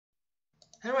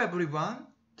Hello everyone,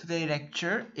 today's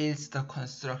lecture is the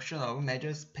construction of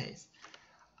measure space.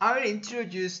 I will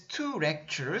introduce two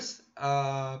lectures,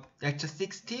 lecture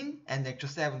 16 and lecture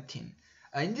 17.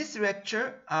 In this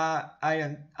lecture,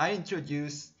 I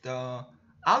introduce the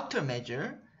outer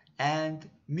measure and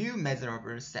mu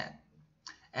measurable set.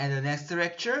 And the next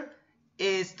lecture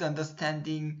is the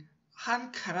understanding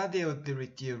Han-Karadeau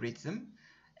theorem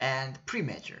and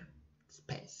pre-measure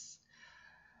space.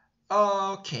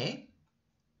 Okay.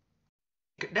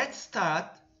 Let's start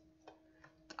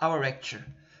our lecture.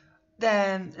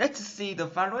 Then let's see the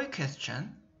following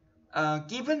question.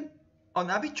 Given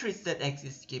an arbitrary set X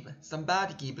is given,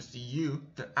 somebody gives you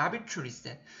the arbitrary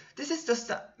set. This is just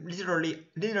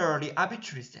literally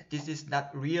arbitrary set. This is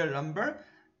not real number.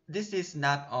 This is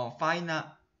not a finite.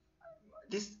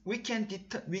 We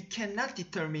cannot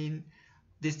determine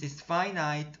this is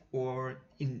finite or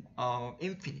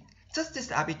infinite. Just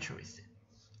this arbitrary set.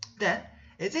 Then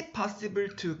is it possible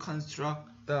to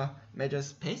construct the measure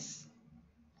space?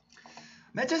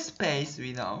 Measure space,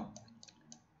 we know,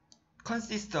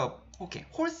 consists of,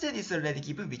 whole set is already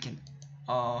given. We can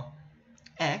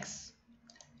X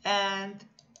and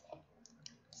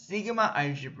sigma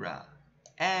algebra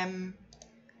M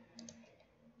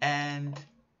and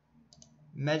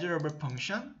measurable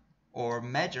function or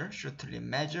measure, shortly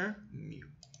measure mu.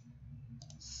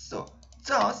 So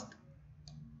just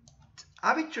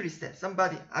arbitrary set,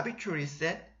 somebody arbitrary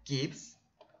set gives,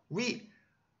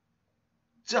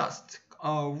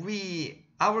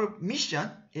 our mission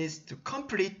is to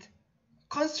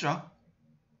construct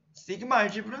sigma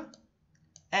algebra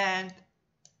and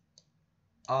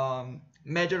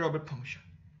measurable function.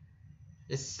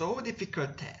 It's so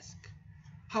difficult task.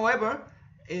 However,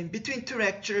 in between two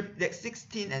lectures, like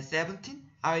 16 and 17,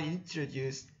 I will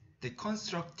introduce the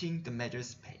constructing the measure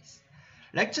space.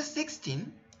 Lecture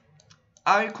 16,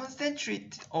 I will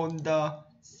concentrate on the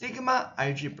sigma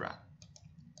algebra.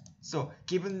 So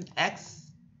given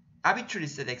X, arbitrary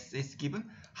set X is given,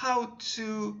 how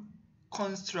to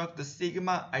construct the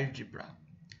sigma algebra.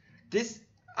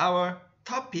 Our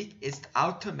topic is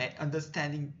outer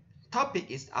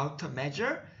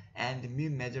measure and mu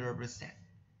measurable set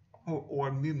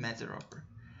or mu measurable.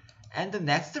 And the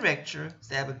next lecture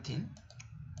 17,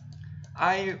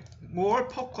 I more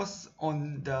focus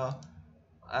on the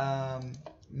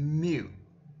mu.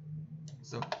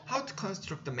 So how to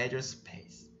construct the measure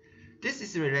space. This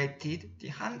is related to the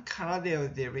Han-Karadeau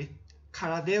theories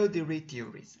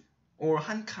or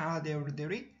Han-Karadeau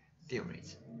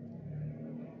theories.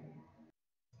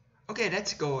 Okay,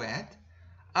 let's go ahead.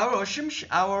 Our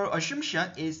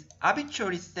assumption is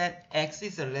arbitrary set X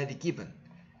is already given,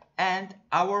 and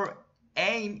our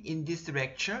aim in this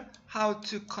lecture how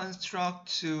to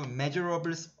construct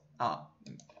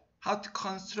how to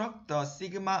construct the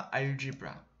sigma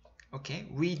algebra. Okay,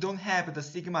 we don't have the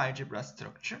sigma algebra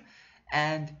structure,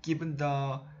 and given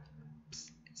the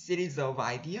series of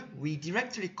idea, we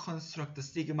directly construct the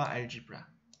sigma algebra.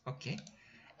 Okay,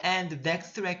 and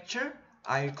next lecture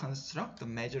I'll construct the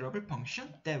measurable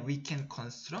function that we can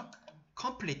construct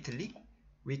completely.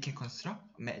 We can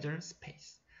construct measure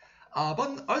space.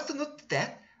 But also note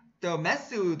that the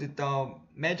method,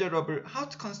 how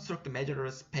to construct the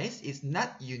measurable space is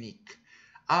not unique.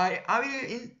 I will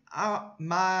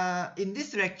in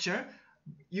this lecture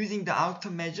using the outer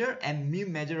measure and mu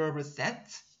measurable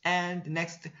sets, and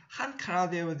next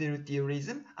Han-Karadeau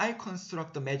theorem, I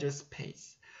construct the measure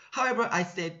space. However, I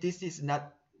said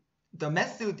the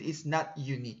method is not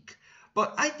unique,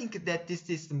 but I think that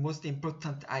this is the most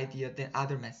important idea than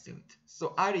other method.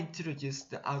 So I'll introduce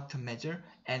the outer measure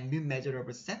and mu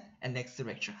measurable set, and next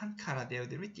lecture Han-Karadeau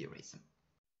theorem.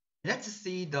 Let's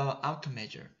see the outer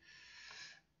measure.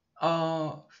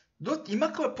 Note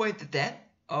remarkable point that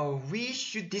we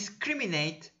should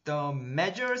discriminate the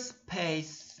measure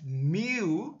space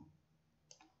mu,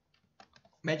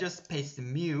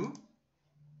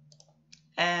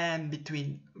 and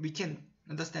we can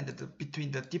understand that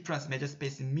between the difference measure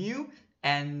space mu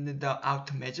and the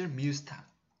outer measure mu star.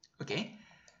 Okay,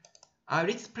 I'll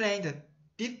explain the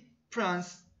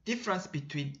difference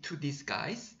between these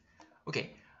guys.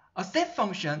 Okay, a set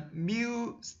function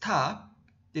mu star,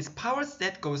 this power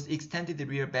set goes extended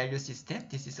real value system.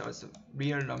 This is also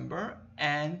real number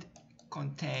and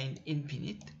contain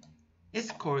infinite.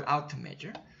 It's called outer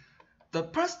measure. The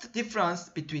first difference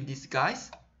between these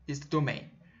guys is domain.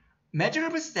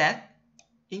 Measurable set,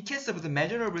 in case of the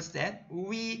measurable set,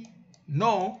 we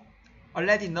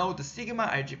already know the sigma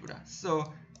algebra.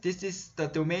 So this is the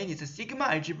domain is a sigma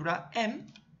algebra M.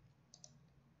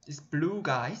 These blue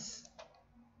guys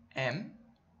M.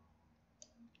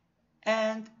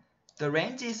 And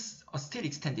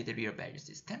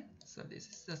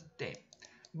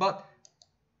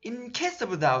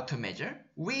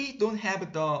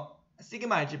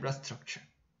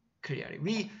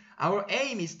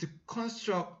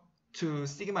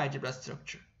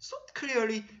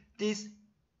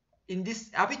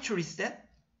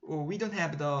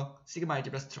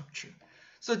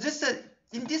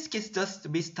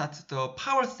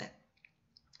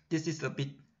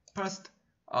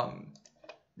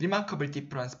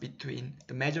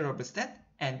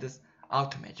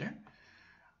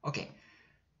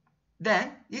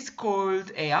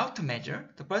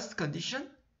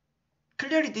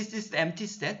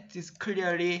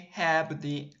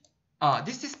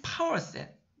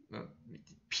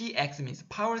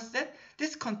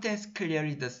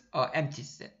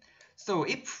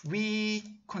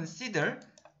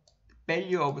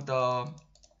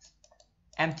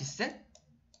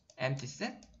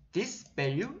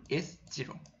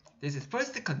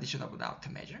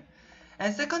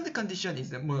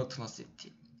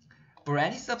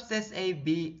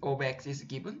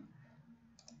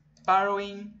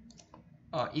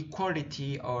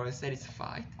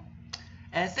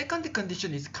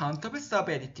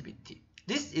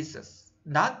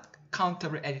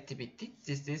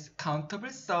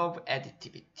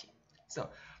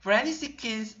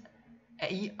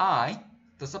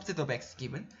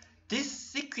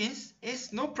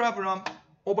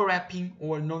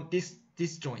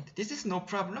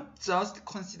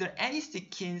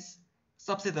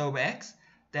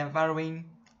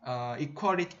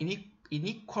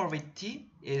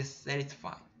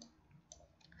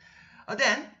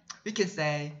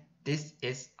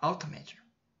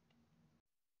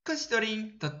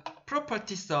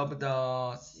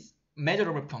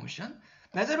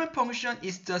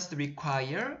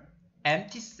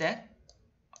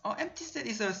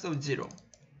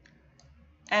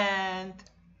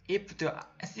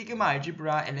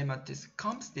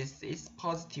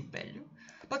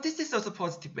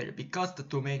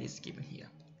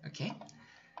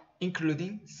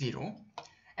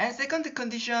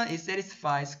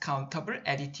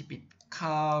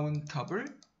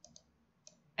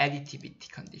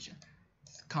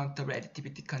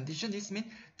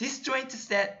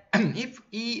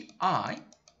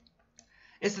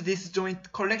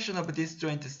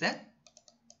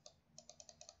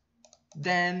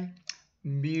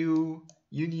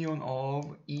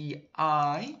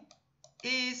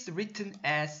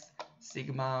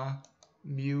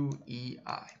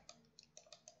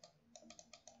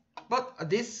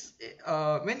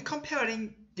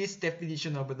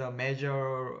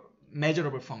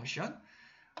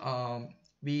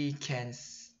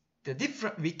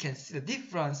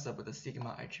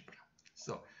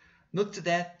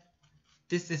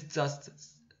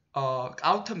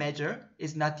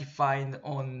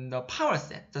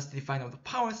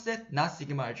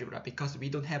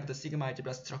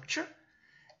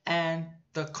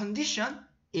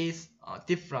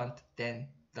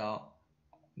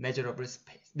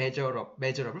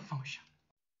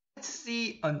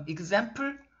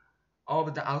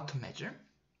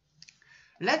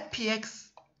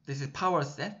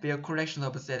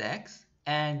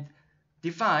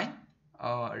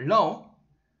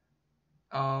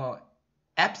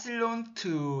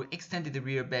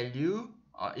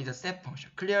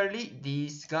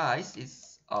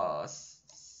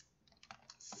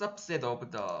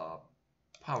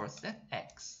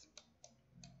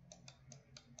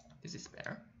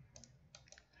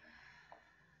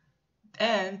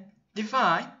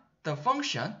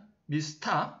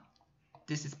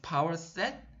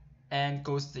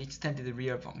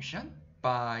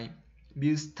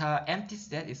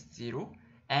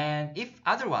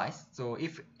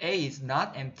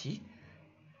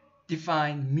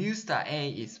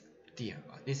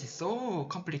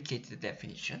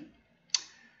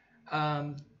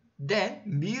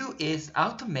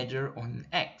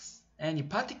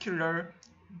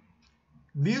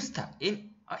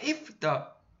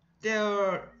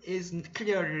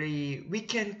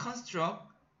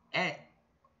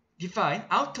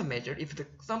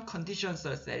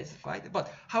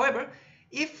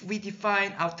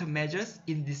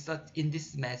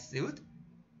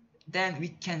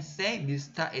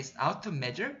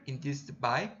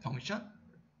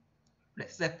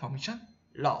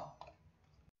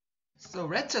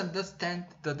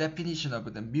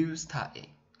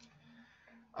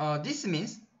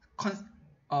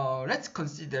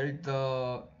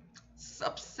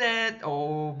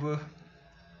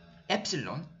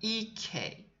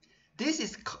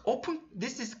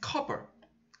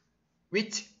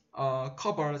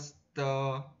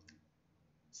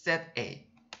set A.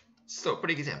 So for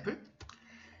example,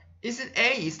 is it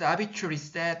A is the arbitrary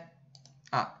set,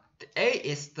 the A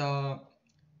is the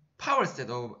power set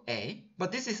of A,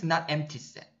 but this is not empty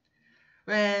set.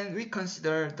 When we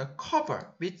consider the cover,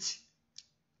 which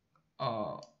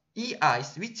EI,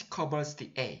 which covers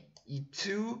the A,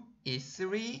 E2,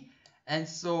 E3, and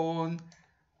so on,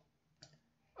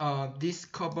 this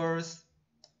covers,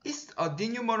 is a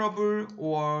denumerable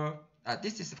or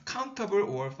this is countable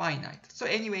or finite. So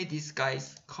anyway, this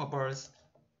guys covers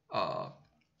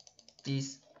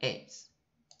these A's.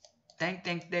 Dang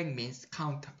dang dang means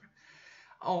countable.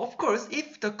 Of course,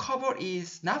 if the cover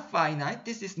is not finite,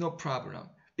 this is no problem,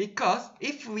 because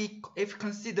if we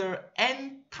consider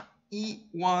n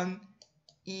E1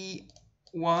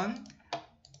 E1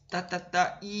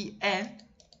 En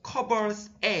covers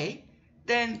A,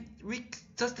 then we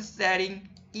just setting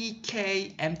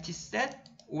EK empty set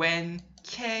when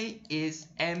K is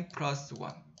n plus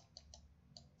 1.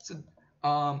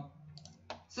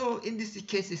 So in this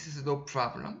case, this is no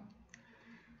problem.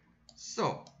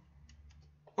 So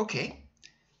okay,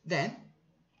 then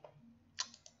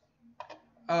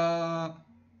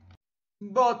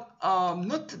but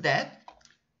note that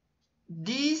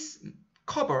this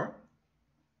cover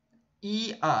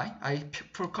EI,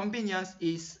 for convenience,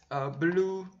 is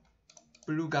blue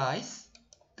guys,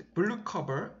 the blue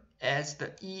cover as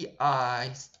the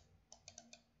EIs.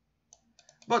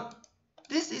 But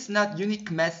this is not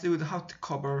unique method how to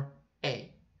cover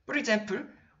A. For example,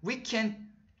 we can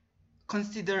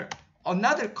consider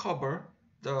another cover,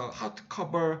 how to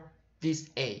cover this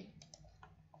A.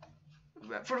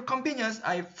 For convenience,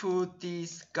 I put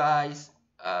these guys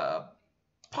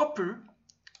purple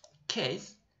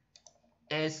case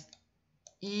as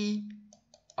I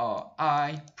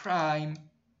prime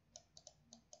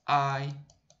I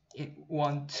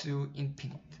 1 to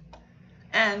infinite.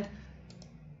 And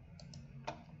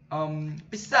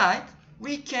besides,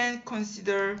 we can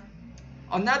consider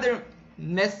another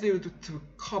method to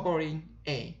covering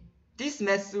A. This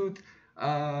method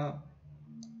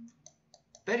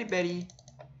very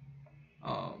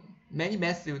many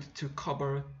methods to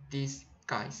cover these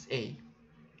guys A.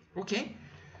 Okay,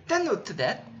 then note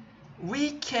that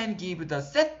we can give the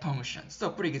set function.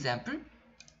 So for example,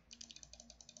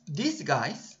 these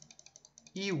guys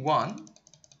E1,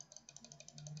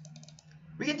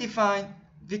 we can define,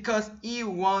 because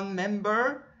E1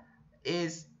 member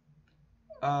is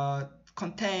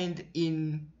contained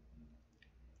in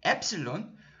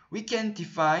epsilon, we can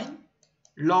define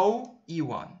low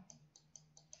E1.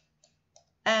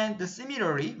 And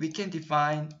similarly, we can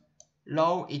define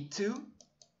low E2.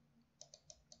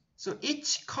 So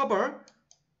each cover,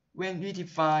 when we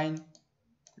define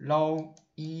low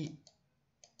E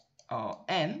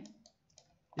n,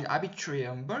 the arbitrary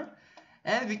number,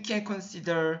 and we can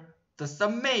consider the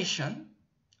summation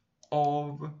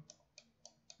of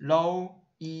low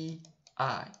EI.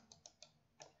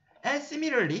 And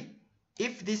similarly,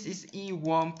 if this is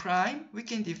E1 prime, we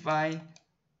can define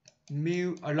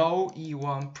mu low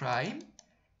E1 prime,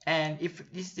 and if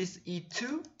this is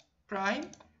E2 prime,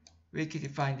 we can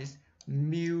define this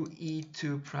mu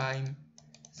E2 prime.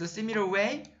 So similar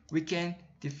way, we can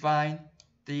define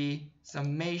the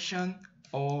summation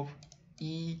of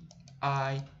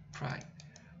EI prime.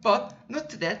 But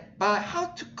note that by how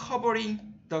to covering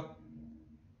the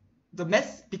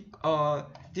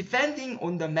depending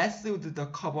on the method the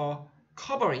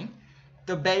covering,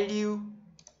 the value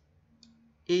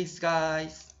is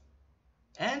guys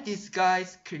and this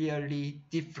guys clearly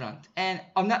different. And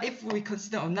if we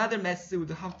consider another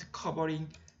method how to covering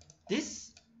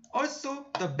this, also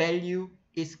the value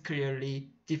is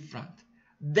clearly different.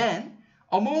 Then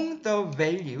among the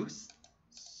values,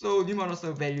 so numerous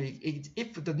value,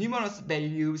 if the numerous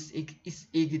values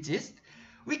exist,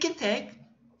 we can take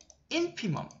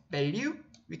infimum value.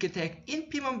 We can take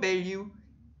infimum value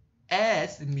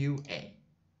as mu A.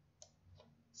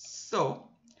 So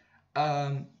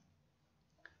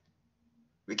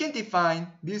we can define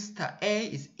mu star A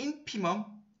is infimum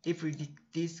if we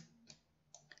this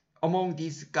among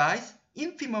these guys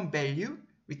infimum value.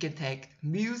 We can take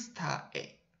mu star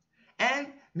A, and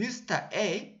mu star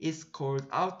A is called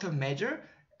outer measure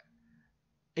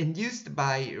induced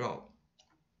by rho.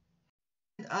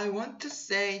 I want to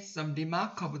say some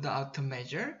remark of the outer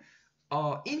measure.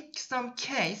 In some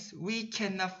case, we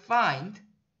cannot find.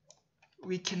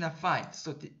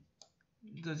 So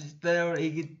there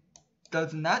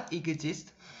does not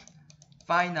exist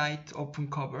finite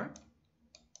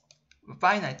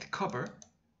cover,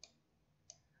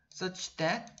 such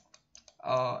that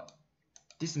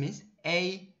this means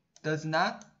A does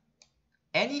not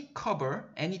any cover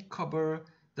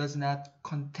does not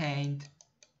contain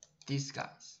these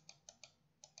guys.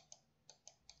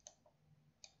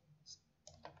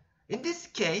 In this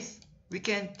case, we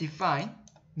can define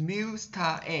mu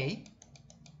star A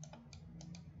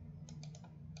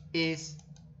is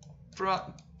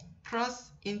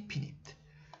plus infinite.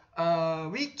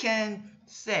 We can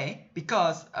say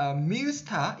because mu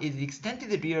star is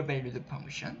extended real valued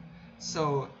function.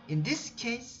 So in this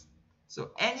case,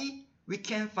 we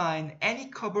can find any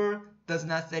cover does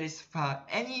not satisfy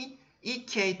any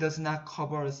ek does not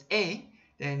cover A.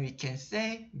 Then we can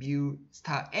say mu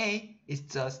star A is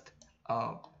just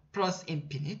plus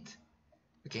infinite.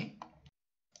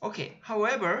 Okay.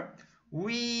 However,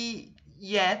 we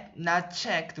yet not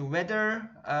checked whether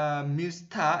mu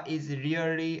star is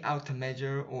really out of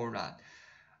measure or not.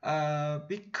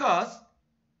 Because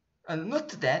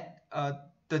note that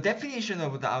the definition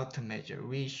of the out of measure,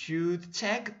 we should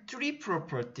check three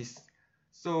properties.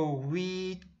 So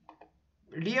we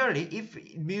really, if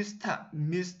mu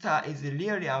star is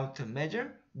really out of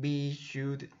measure, we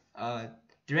should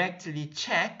directly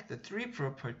check the three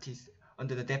properties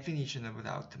under the definition of the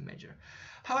out of measure.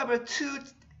 However,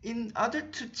 in order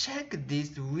to check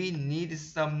this, we need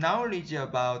some knowledge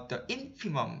about the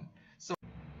infimum. So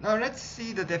now let's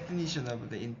see the definition of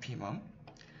the infimum.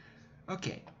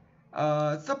 Okay,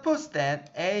 suppose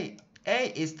that A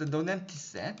is the non-empty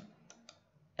set,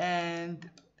 and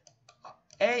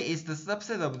A is the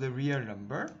subset of the real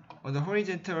number. In the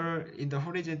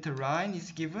horizontal line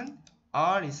is given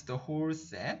R is the whole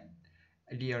set,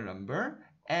 real number,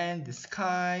 and the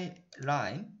sky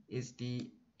line is the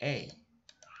A.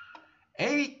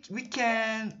 We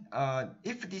can,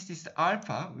 if this is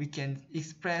alpha, we can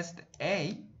express the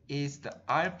A is the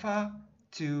alpha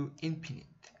to infinite.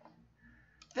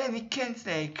 Then we can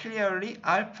say clearly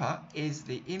alpha is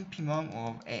the infimum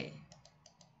of A.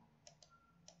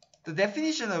 The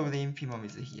definition of the infimum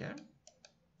is here.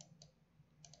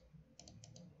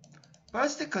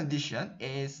 First condition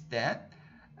is that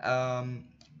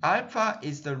alpha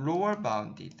is the lower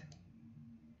bounded.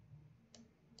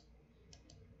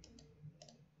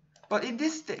 But in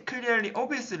this clearly,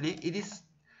 obviously, it is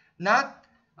not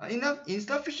enough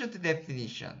insufficient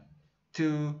definition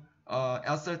to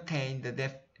ascertain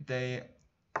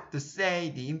to say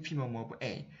the infimum of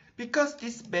A, because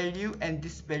this value and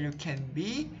this value can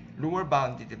be lower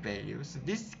bounded values.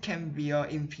 This can be an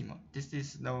infimum. This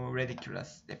is no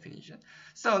ridiculous definition.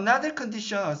 So another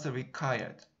condition also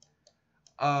required.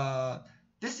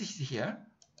 This is here.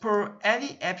 For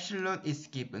any epsilon is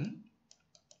given,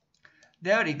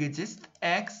 there exists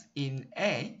x in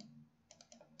A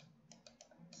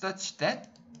such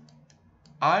that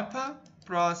alpha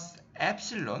plus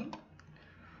epsilon,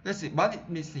 let's see what it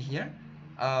means here.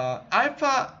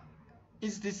 Alpha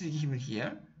is this given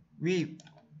here. We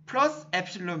plus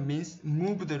epsilon means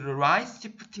move the right,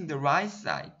 shifting the right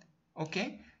side.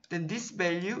 Okay, then this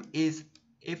value is,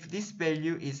 if this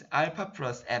value is alpha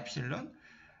plus epsilon,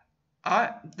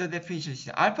 the definition is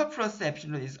alpha plus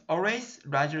epsilon is always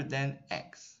larger than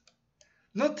x.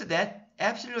 Note that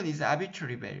epsilon is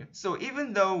arbitrary value. So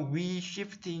even though we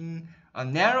shifting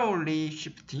narrowly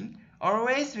shifting,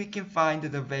 always we can find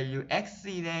the value x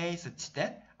in A such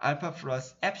that alpha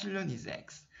plus epsilon is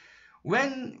x.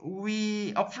 When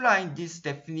we apply this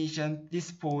definition, this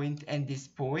point and this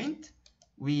point,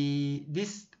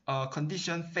 this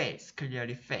condition fails,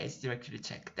 clearly fails. Directly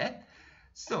check that.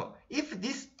 So if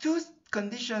these two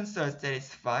conditions are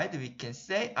satisfied, we can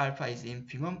say alpha is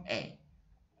infimum A.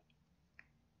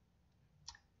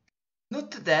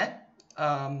 Note that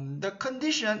the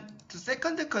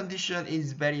second condition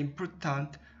is very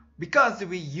important, because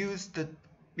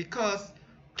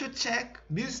to check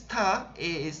mu star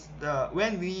is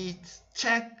when we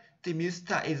check the mu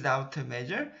star is out of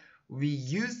measure, we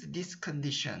use this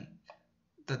condition,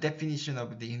 the definition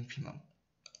of the infimum.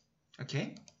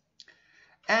 Okay.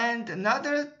 And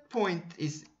another point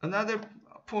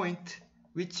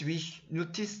which we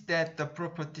notice that the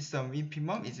properties of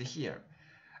infimum is here.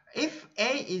 If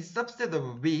A is subset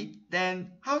of B,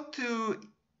 then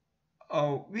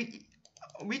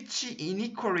which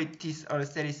inequalities are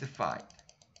satisfied?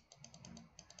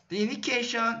 The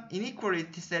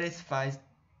inequality satisfies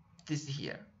this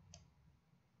here.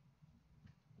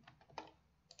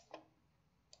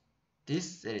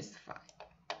 This satisfies.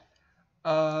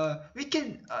 We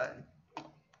can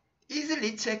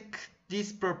easily check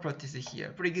these properties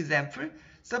here. For example,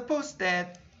 suppose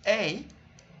that A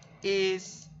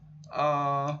is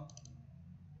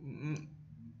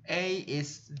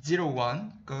 0,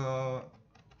 1.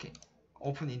 Okay,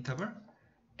 open interval.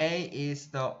 A is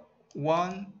the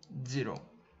 1, 0.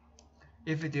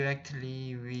 if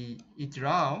directly we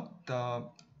draw the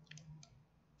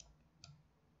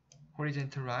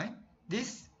horizontal line,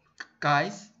 this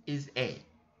guys is A.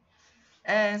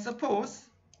 And suppose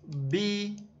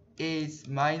B is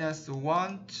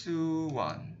 -1 to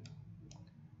 1.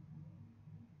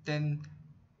 Then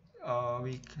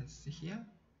we can see here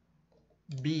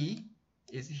B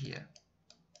is here.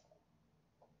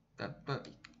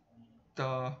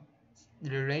 The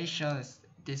relation is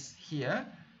this here.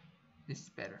 This is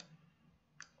better.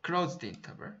 Close the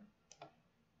interval.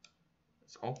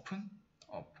 It's open.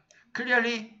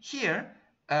 Clearly here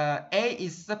A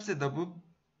is subset of,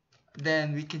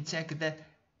 then we can check that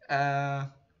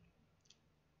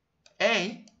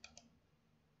A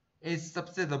is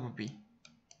subset of B.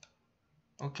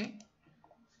 Okay,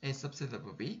 A is subset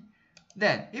of B.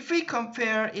 Then if we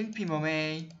compare infimum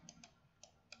A,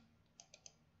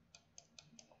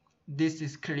 this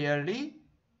is clearly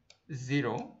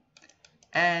 0,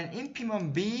 and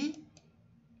infimum B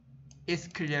is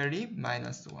clearly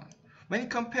 -1. When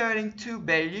comparing two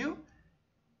value,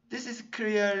 this is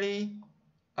clearly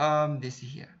this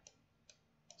here.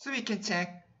 So we can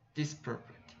check this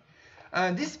property.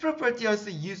 This property also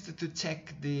used to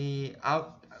check the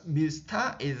mu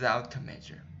star is outer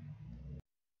measure.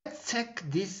 Let's check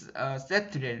this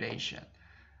set relation.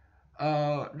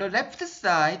 The left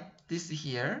side, this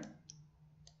here,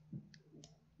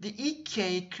 the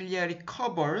EK clearly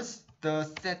covers the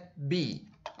set B.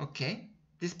 Okay,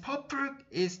 this purple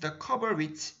is the cover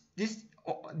which this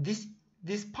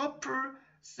purple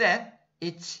set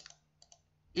each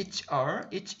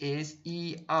is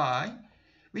EI,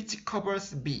 which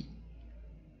covers B.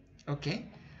 Okay,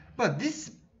 but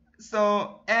this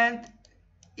and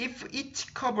if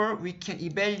each cover, we can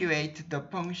evaluate the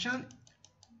function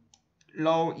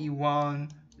low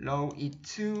E1, low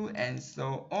E2, and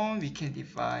so on. We can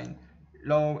define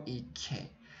low EK.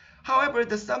 However,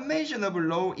 the summation of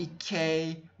low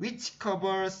EK, which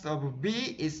covers of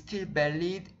B, is still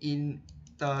valid in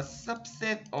the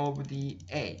subset of the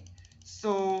A.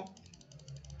 So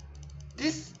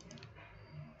this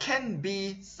can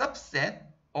be subset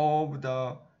of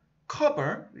the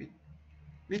cover,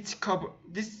 which cover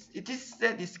this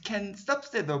set is can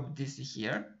subset of this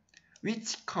here,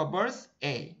 which covers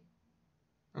A.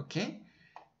 Okay,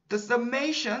 the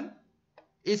summation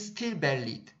is still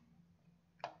valid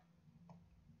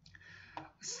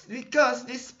because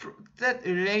this set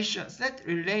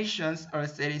relations are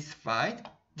satisfied.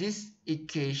 This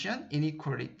equation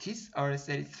inequalities are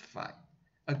satisfied.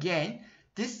 Again,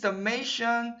 this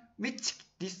summation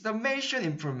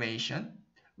information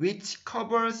which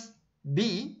covers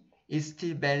B is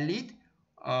still valid,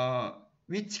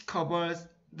 which covers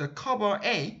the cover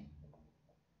A.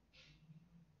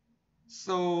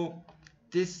 So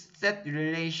these set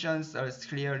relations are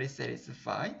clearly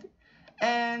satisfied,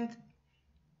 and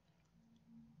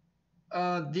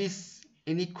these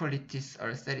inequalities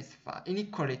are satisfied.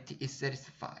 Inequality is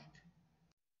satisfied.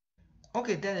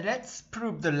 Okay, then let's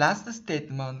prove the last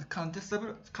statement, contours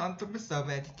of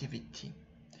additivity.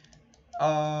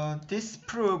 This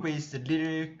proof is a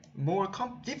little more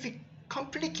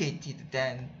complicated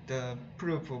than the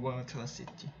proof of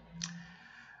monotonicity.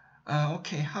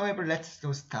 Okay, however, let's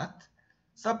go start.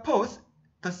 Suppose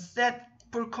the set,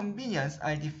 for convenience,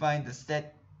 I define the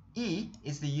set E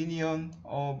is the union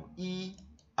of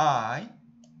EI,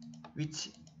 which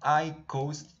I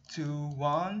goes to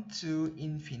 1 to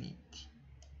infinity.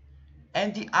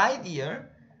 And the idea,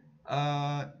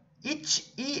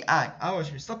 each EI,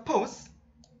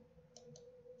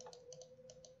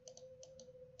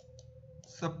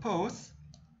 suppose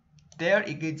there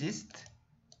exists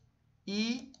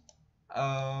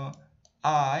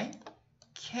I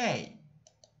k,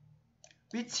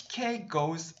 which k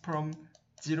goes from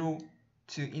 0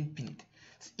 to infinity.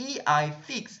 So EI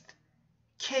fixed,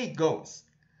 k goes,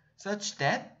 such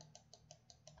that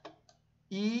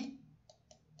EI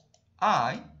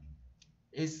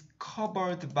is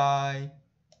covered by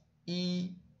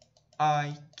EIK.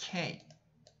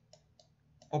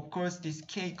 Of course, this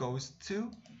k goes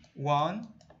to 1,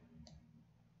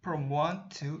 from 1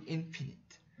 to infinite.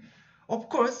 Of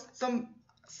course, some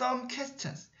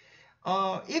questions.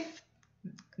 If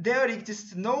there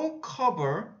exists no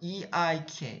cover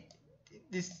EIK,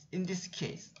 in this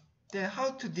case, then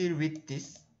how to deal with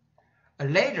this?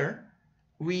 Later,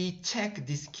 we check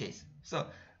this case. So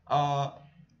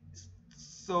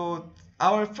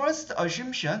our first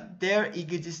assumption, there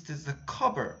exists a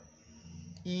cover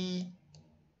EIK,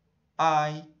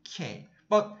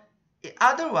 but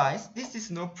otherwise this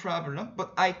is no problem.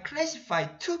 But I classify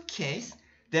two cases.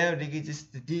 There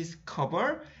exists this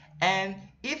cover And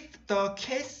if the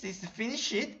case is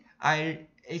finished, I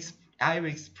will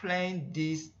explain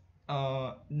this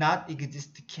not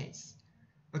exist case.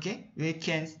 Okay, we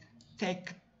can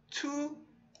take two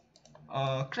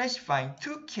classifying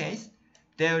two case.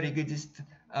 There exist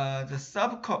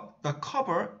the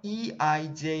cover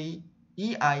EIK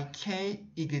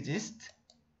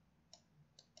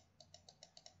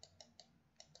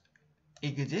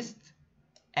exist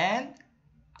and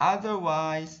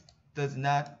otherwise does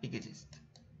not exist.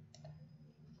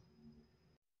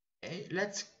 Okay,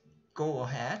 let's go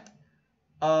ahead.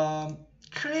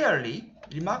 Clearly,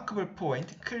 remarkable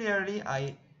point, clearly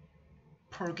I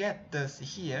forget this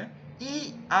here.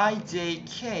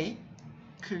 EIJK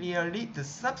clearly the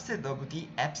subset of the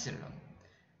epsilon.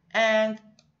 And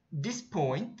this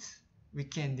point, we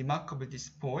can remarkable this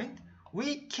point,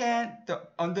 we can,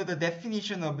 under the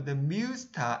definition of the mu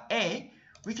star A,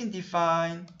 we can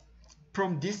define,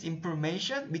 from this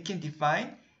information, we can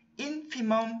define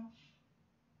infimum.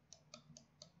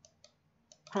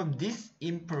 From this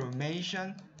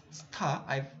information star,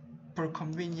 for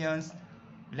convenience,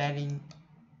 letting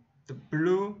the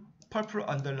blue, purple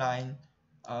underline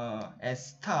as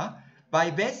star.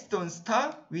 By based on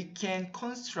star, we can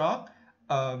construct,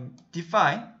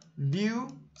 define mu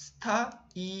star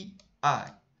EI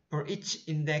for each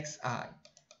index I.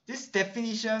 This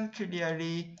definition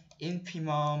clearly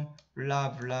infimum blah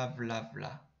blah blah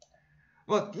blah.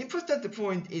 Well, the important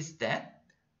point is that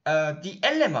the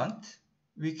element,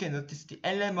 we can notice the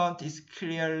element is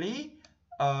clearly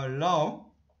low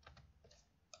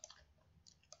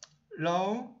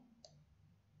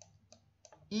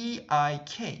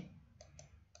EIK.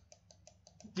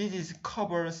 This is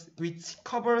which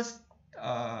covers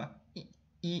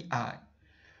EI.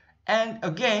 And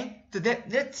again,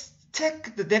 let's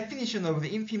check the definition of the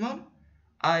infimum.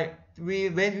 When we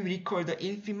record the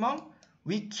infimum,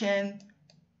 we can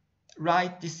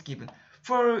write this given.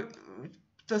 For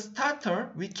the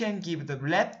starter, we can give the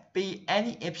let be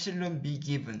any epsilon be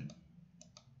given.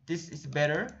 This is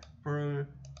better for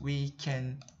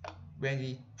when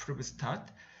we prove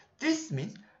start. This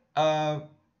means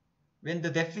when the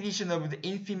definition of the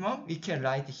infimum, we can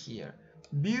write here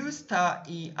mu star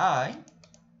EI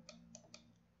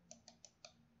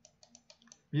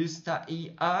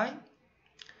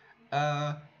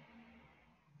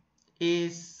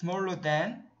is smaller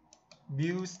than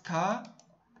mu star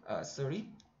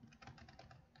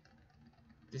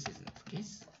this is not the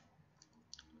case.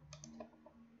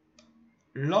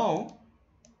 Low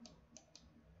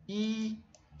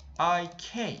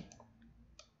EIK.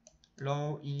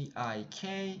 Low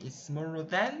EIK is smaller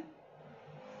than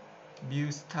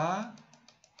mu star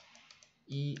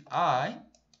EI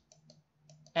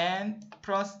and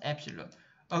plus epsilon.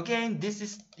 Again, this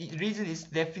is the reason is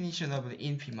definition of the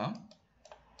infimum.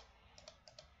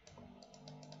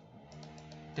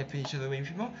 Definition of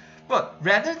infimum. But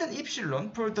rather than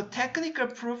epsilon, for the technical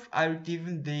proof, I'll give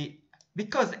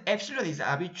because epsilon is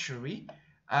arbitrary,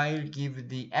 I'll give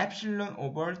the epsilon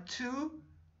over 2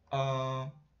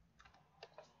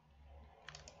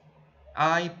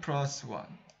 I plus 1.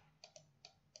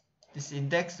 This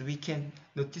index, we can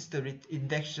notice the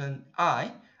indection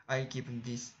I given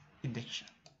this indection.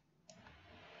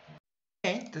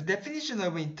 Okay, the definition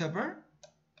of interval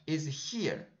is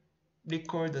here.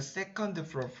 Record the second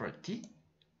property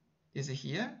is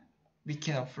here. We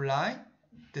can apply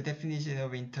the definition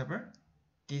of interval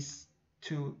this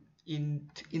in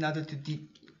order to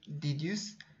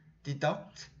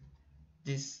deduct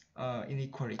this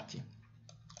inequality.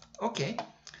 Okay,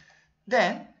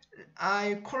 then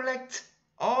I collect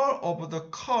all of the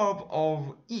curve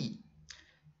of E.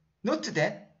 Note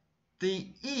that the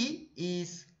E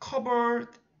is covered.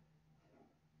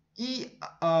 E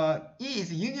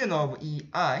is union of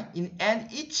EI,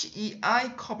 and each EI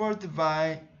covered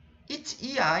by each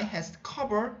EI has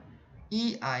covered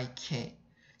EIK.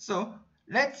 So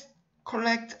let's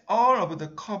collect all of the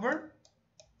cover.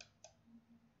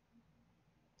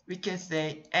 We can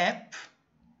say F.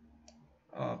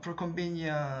 For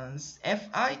convenience,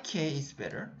 FIK is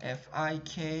better.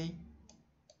 FIK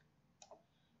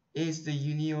is the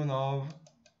union of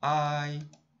I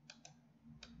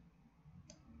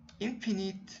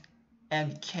infinite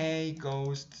and K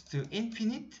goes to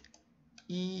infinite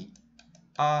EIK.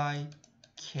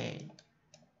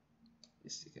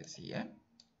 This you can see here.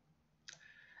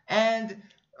 And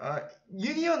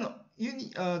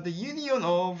the union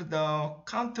of the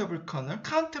countable corner,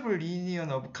 countable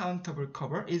union of countable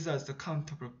cover is also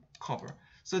countable cover.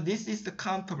 So this is the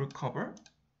countable cover.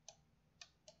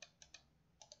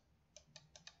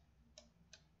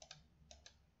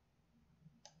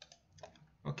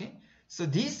 Okay, So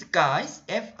these guys,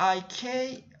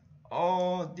 Fik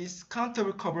or this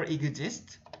countable cover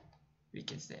exists. We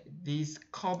can say this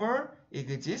cover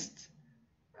exists.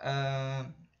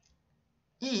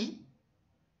 E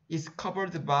is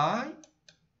covered by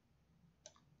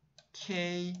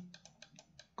K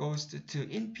goes to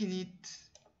infinite,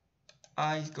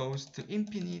 I goes to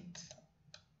infinite,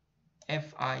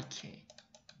 Fik.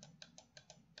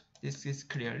 This is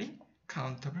clearly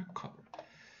countable cover.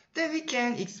 Then we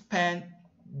can expand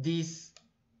this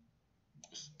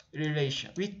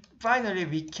relation. Finally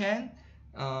we can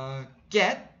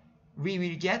we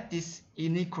will get this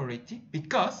inequality,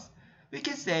 because we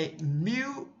can say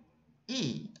mu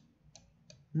E,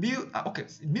 mu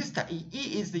star E,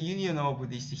 E is the union of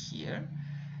this here.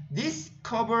 This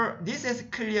is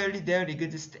clearly there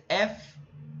exists Fik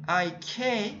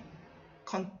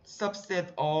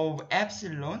subset of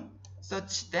epsilon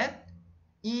such that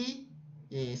E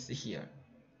is here.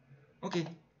 Okay,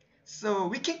 so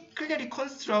we can clearly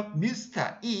construct mu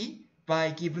star E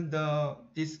by given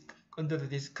under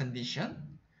this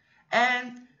condition,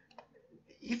 and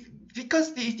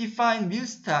because we define mu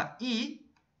star E,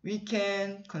 we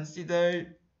can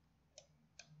consider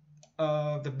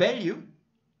the value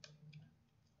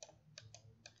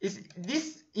is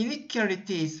this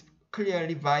inequality is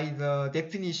clearly by the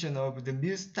definition of the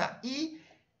mu star E,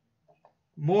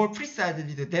 more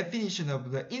precisely the definition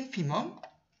of the infimum.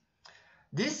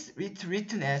 This is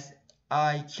written as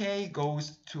Ik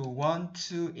goes to 1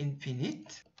 to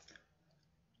infinite.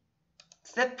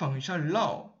 Step function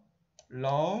low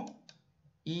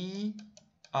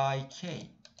Eik.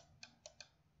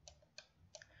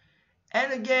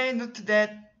 And again, note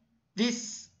that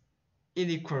this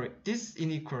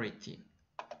inequality.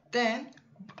 Then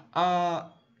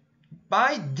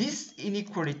by this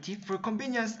inequality, for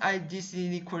convenience, this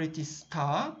inequality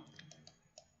star.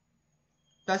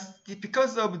 Thus,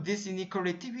 because of this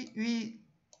inequality, we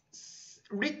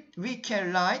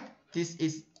can write this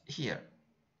is here.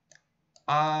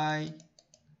 I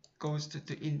goes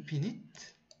to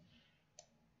infinite.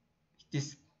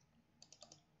 This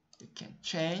we can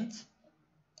change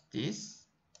this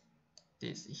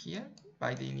here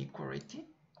by the inequality.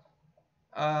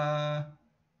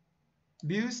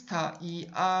 Mu star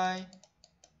Ei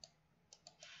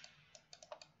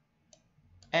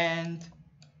and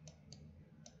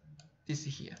this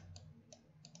here.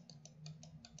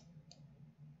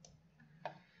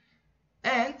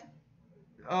 And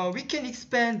we can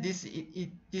expand this.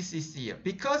 This is here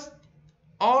because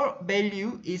our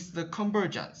value is the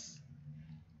convergence.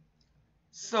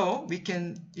 So we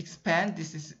can expand.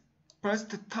 This is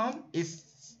first term is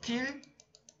still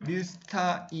mu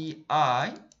star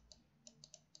Ei.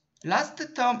 Last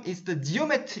term is the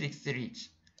geometric series.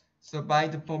 So by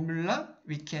the formula,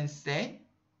 we can say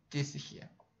this here.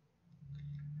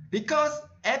 Because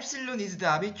epsilon is the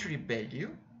arbitrary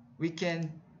value, we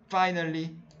can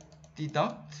finally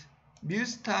deduct mu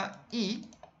star E,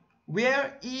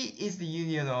 where E is the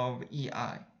union of Ei.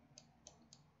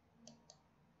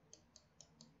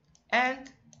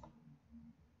 And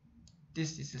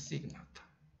this is a sigma term.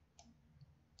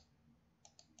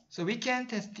 So we can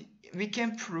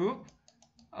prove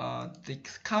the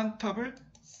countable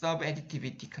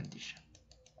subadditivity condition.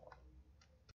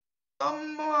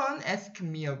 Someone asked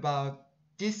me about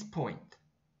this point,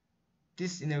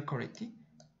 this inequality.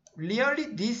 Really,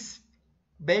 this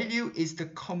value is the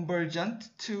convergent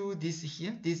to this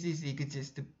here. This is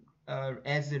exists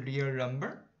as a real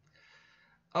number.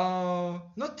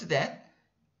 Note that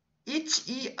each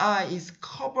Ei is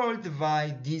covered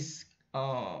by this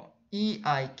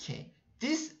Eik.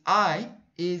 This I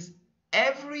is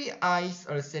every i's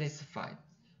are satisfied.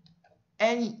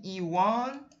 Any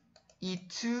E1,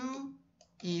 E2,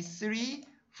 E3,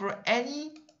 for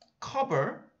any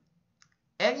cover,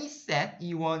 any set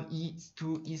E1,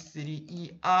 E2,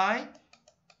 E3, Ei,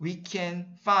 we can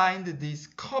find this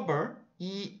cover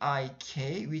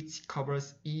Eik, which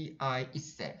covers Ei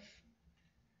itself.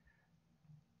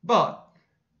 But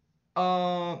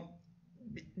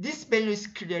this value is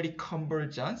clearly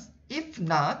convergence. If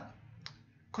not,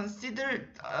 consider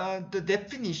the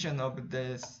definition of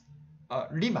this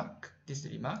Remark. This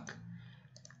Remark.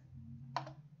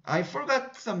 I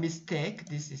forgot some mistake.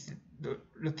 This is the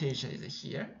rotation is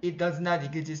here. It does not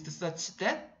exist such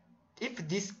that if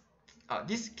this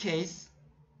case,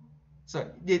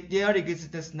 so there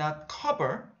exists not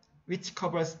cover, which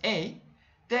covers A,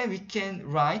 then we can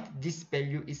write this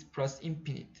value is plus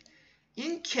infinite.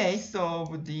 In case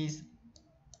of this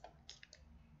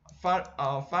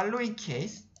following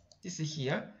case, this is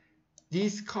here,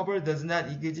 this cover does not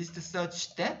exist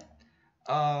such that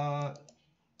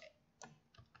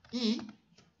E,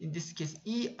 in this case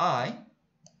EI,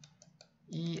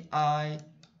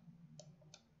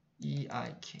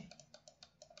 EIK.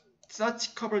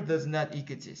 Such cover does not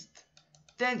exist.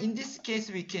 Then in this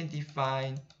case we can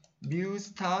define mu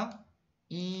star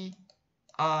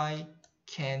EI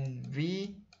can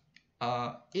be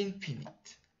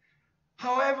infinite.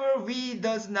 However, we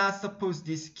does not suppose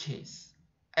this case.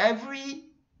 Every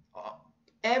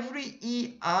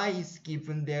EI is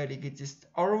given there exists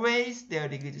always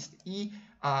there exists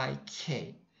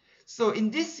EIK. So in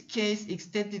this case,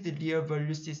 extended real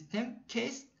value system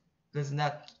case does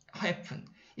not happen.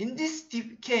 In this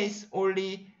case,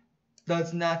 only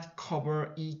does not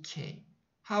cover EK.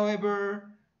 However,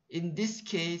 in this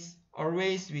case,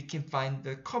 always we can find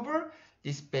the cover.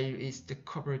 This value is the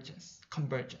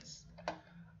convergence.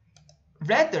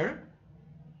 Rather,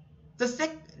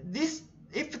 this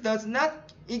if does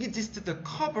not exist the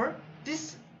cover,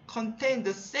 this contains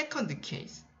the second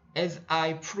case, as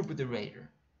I proved later.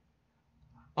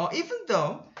 Even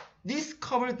though this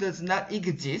cover does not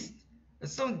exist,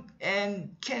 this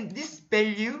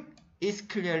value is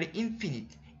clearly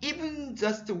infinite. Even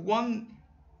just one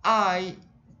I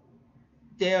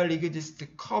there exists the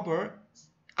cover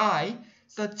I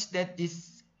such that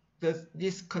these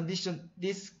conditions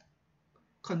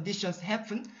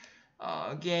happen.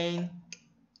 Again,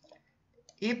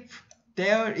 if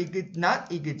there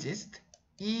not exist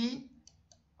E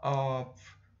of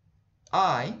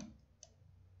I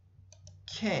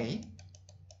K,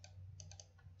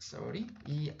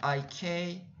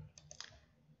 EIK,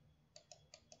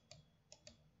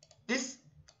 this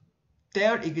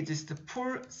there exists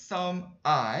for some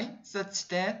I such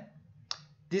that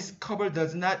this cover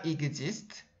does not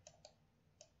exist,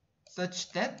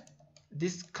 such that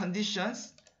these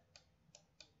conditions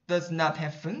does not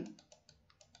happen.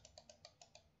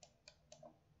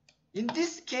 In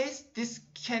this case, this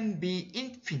can be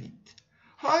infinite.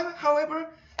 However,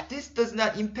 this does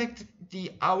not impact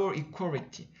our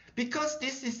equality because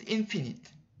this is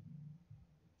infinite.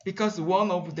 Because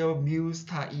one of the mu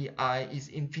star EI is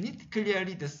infinite,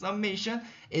 clearly the summation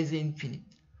is infinite.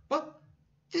 But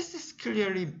this is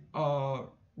clearly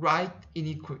right in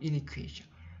equation.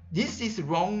 This is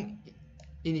wrong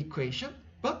in equation,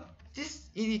 but this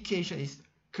in equation is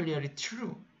clearly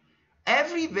true.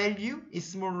 Every value is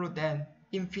smaller than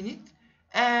infinite,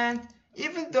 and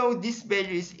even though this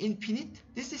value is infinite,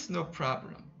 this is no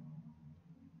problem.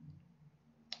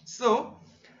 So,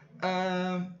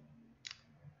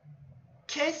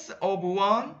 case of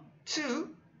 1,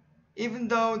 2, even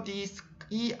though this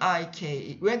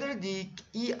EIK, whether the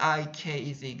EIK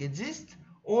is exist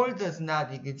or does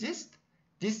not exist,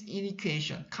 this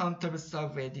inequation counter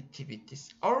self-additivity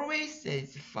is always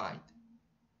satisfied.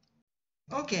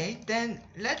 Okay, then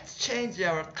let's change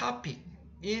our topic.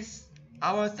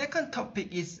 Our second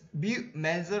topic is mu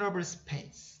measurable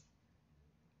space.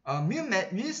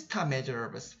 Mu star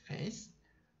measurable space.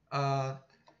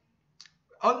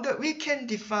 We can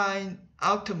define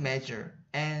auto measure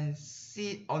and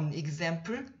see on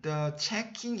example. The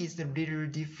checking is a little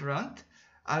different.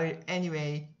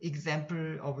 Anyway,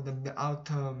 example of the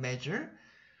auto measure.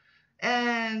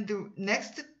 And the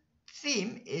next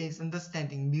theme is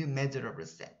understanding mu measurable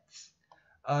sets.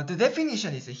 The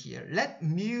definition is here. Let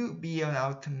mu be an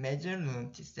auto measure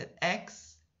notice set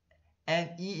X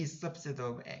and E is subset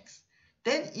of X.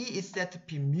 Then E is said to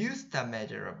be mu star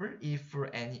measurable if for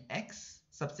any X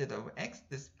subset of X,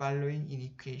 the following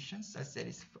equations are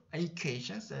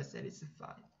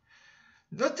satisfied.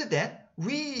 Note that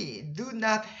we do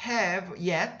not have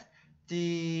yet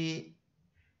the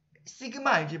sigma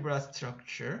algebra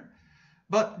structure,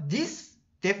 but this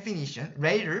definition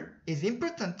later is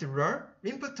important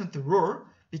role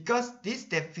because this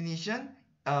definition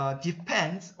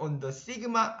depends on the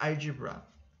sigma algebra.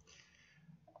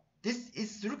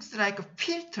 This looks like a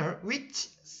filter which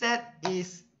set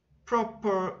is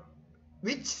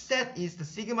the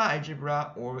sigma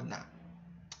algebra or not.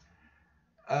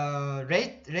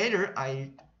 Later,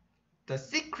 the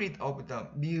secret of the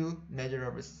mu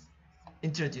measurable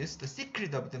introduce the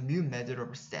secret of the mu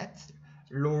measurable set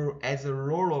as a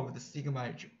role of the sigma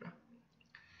algebra.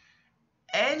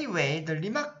 Anyway, the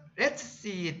remark. Let's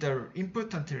see the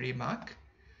important remark.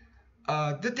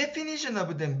 The definition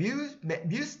of the mu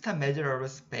star measurable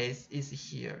space is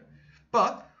here,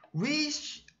 but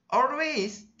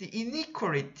always the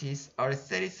inequalities are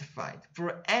satisfied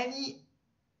for any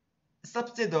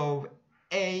subset of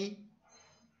A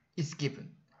is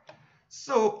given.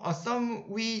 So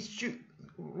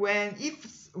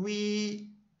if we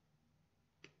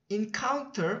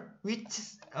encounter which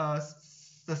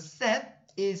the set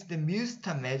is the mu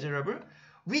star measurable,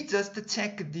 we just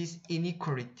check this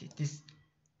inequality,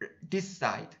 this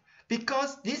side,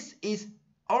 because this is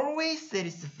always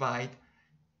satisfied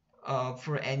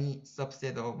for any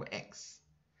subset of X.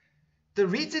 The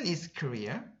reason is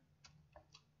clear.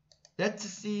 Let's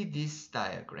see this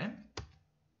diagram.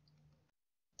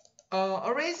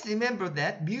 Always remember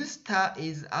that mu star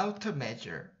is outer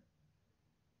measure.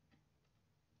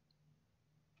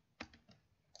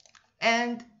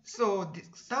 And so the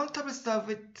countable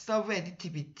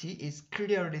subadditivity is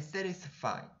clearly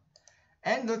satisfied.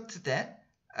 And note that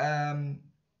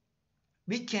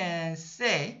we can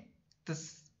say the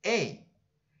A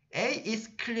is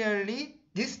clearly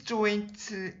disjoint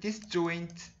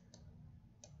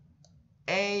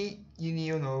A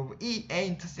union of E, A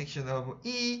intersection of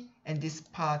E, and this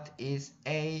part is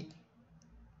A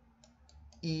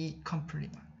E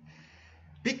complement.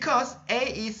 Because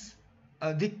A is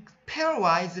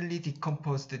pairwisely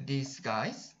decomposed to these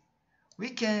guys, we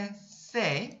can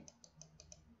say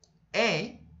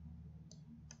A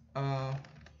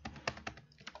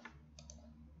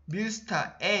mu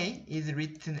star A is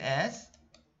written as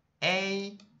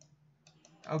A,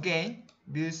 again,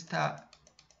 mu star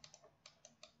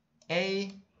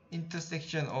A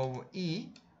intersection of E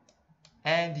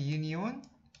and union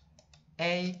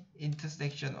A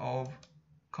intersection of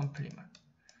complement.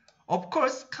 Of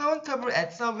course, countable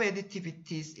at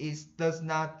subadditivities does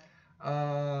not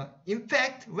in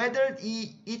fact whether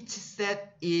each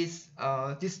set is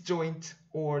disjoint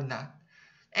or not.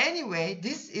 Anyway,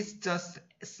 this is just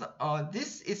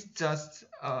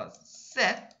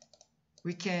set.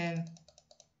 We can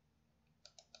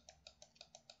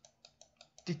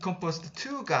decompose the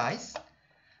two guys.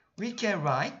 We can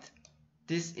write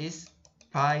this is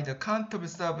by the countable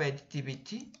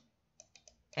subadditivity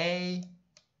A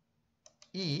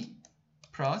E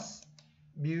plus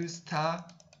mu star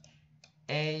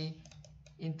A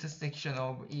intersection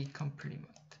of E complement.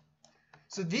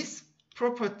 So this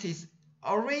property is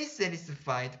always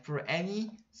satisfied for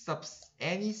any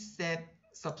subset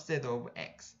of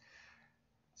X.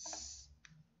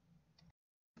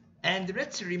 And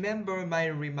let's remember my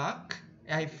remark.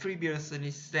 I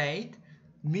previously said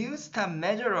mu star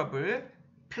measurable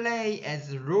play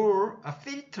as role a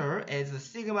filter as a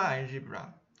sigma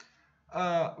algebra.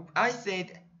 I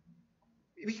said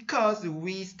because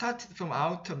we started from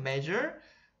outer measure,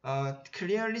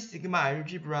 clearly sigma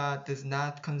algebra does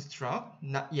not construct,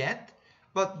 not yet,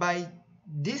 but by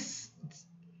this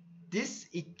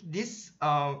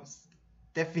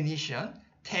definition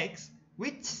takes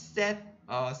which set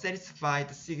satisfy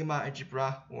the sigma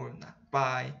algebra or not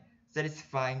by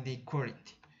satisfying the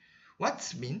equality.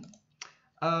 What's mean?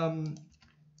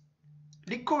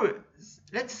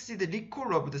 Let's see the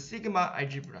recall of the sigma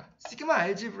algebra. Sigma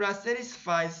algebra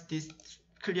satisfies this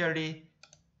clearly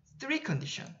three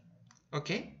conditions.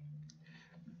 Okay,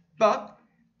 but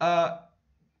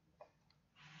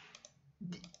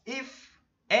if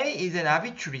A is an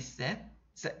arbitrary set,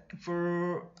 so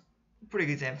for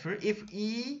example, if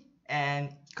E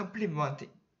and complement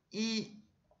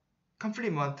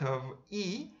of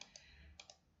E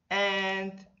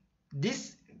and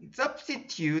this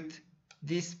substitute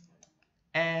this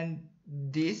and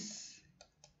this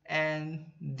and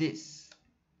this,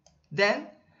 then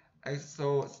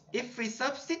so if we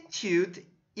substitute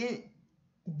in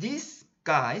these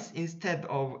guys instead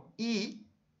of E,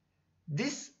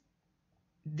 this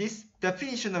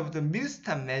definition of the mu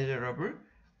star measurable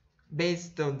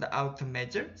based on the outer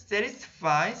measure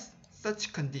satisfies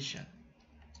such condition.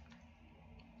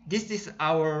 This is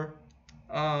our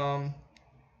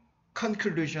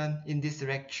conclusion in this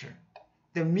lecture.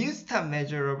 The mu star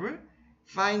measurable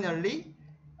finally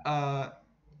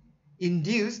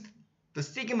induced the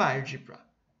sigma algebra.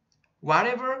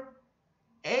 Whatever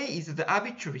A is the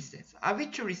arbitrary set.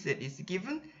 Arbitrary set is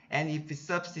given, and if we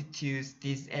substitute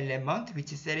this element which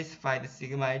satisfy the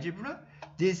sigma algebra,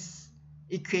 these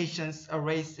equations are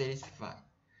already satisfied.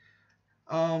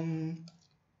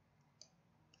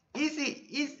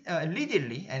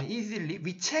 Readily and easily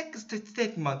we check the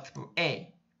statement for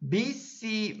A. B,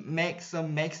 C makes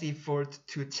effort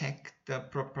to check the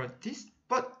properties,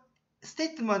 but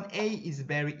statement A is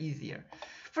very easier.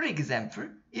 For example,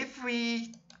 if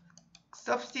we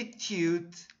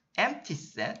substitute empty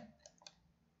set,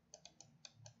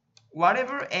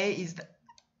 whatever A is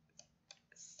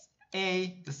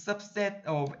the subset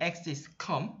of X is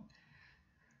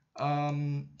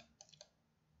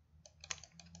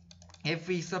if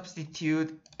we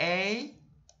substitute A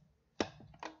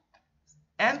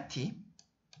empty,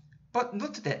 but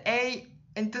note that A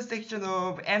intersection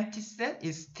of empty set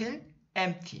is still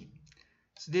empty.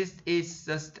 So this is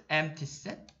just empty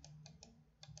set.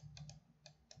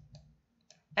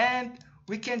 And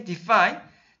we can define,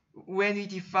 when we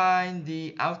define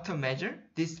the outer measure,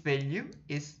 this value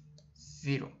is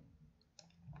 0.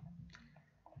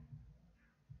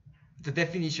 The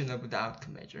definition of the outer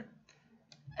measure.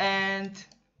 And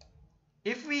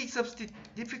if we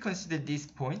consider this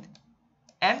point,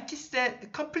 empty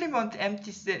set, complement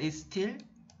empty set is still,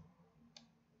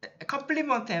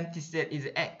 complement empty set is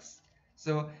X.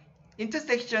 So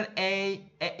intersection A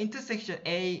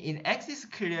in X is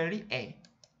clearly A.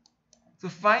 So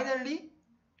finally,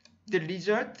 the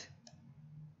result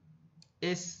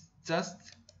is just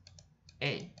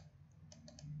A.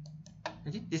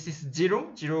 Okay? This is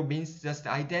 0. 0 means just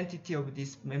the identity of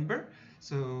this member.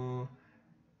 So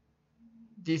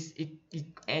this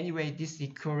anyway, these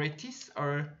equalities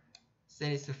are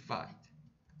satisfied.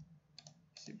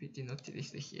 So we denote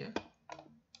this here.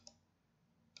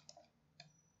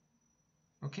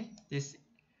 Okay, these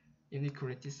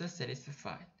inequalities are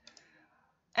satisfied.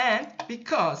 And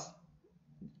because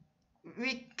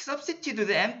we substitute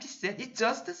the empty set, it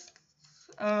just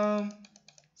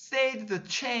said to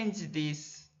change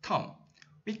this term,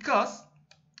 because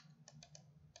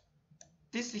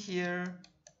this here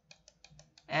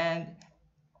and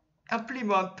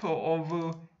complement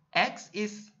of X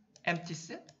is empty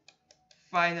set.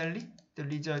 Finally, the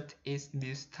result is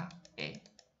mu star A.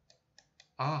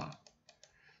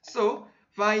 So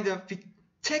by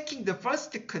checking the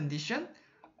first condition,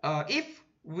 if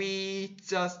we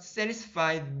just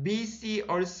satisfied BC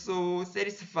also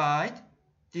satisfied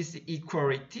this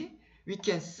equality, we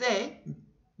can say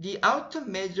the outer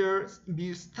measure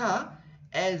mu star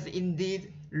as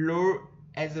indeed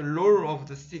as a lower of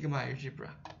the sigma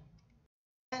algebra.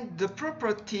 And the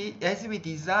property as we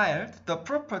desired, the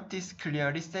property is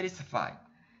clearly satisfied.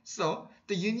 So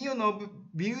the union of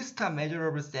mu star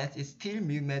measurable set is still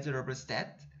mu measurable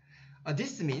set.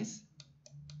 This means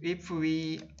if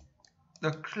we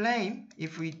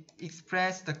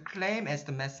express the claim as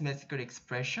the mathematical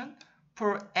expression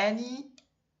for any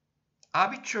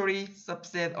arbitrary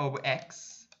subset of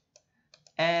X,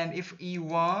 and if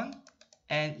E1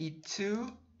 and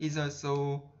E2 is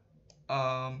also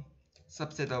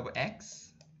subset of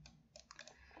X,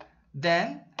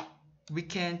 then we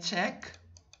can check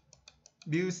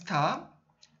mu star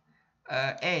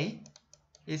A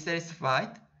is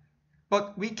satisfied,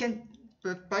 but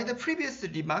by the previous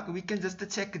remark, we can just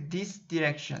check this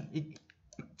direction,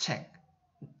 check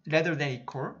rather than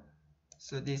equal.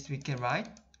 So this we can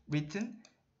written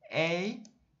A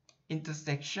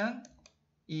intersection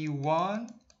E1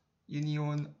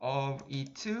 union of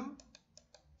E2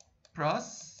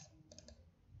 plus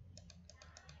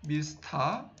mu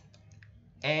star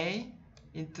A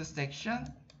intersection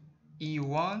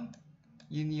E1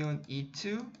 union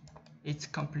E2 its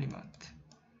complement.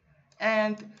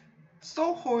 And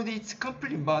so hold its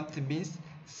complement means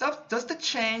just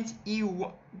change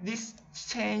E1, this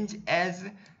change as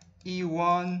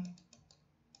E1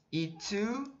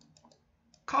 E2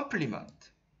 complement.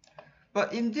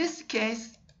 But in this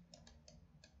case,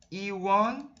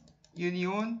 E1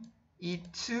 union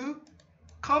E2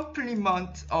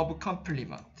 complement of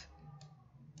complement.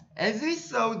 As we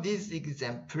saw these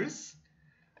examples,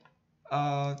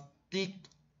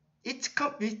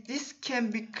 this can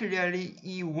be clearly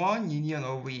E1 union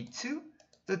of E2,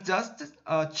 so just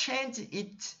change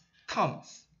its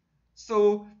terms.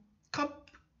 So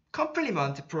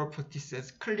complement properties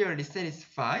is clearly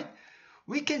satisfied.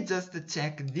 We can just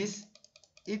check this.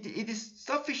 It is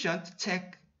sufficient to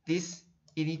check this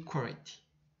inequality.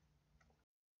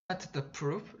 At the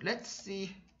proof, let's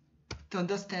see. To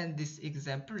understand this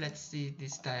example, let's see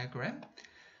this diagram.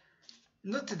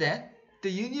 Note that the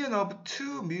union of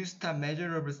two mu star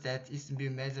measurable sets is mu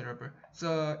measurable.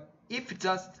 So if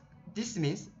just this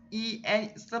means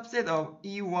any subset of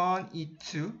E1,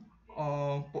 E2,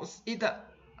 or both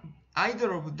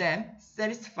either of them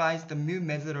satisfies the mu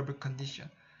measurable condition.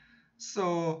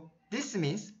 So this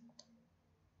means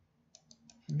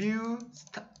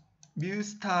mu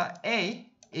star A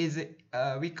is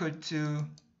equal to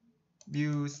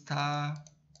mu star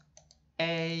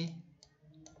A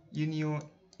union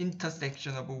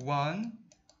intersection of 1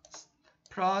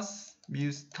 plus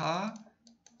mu star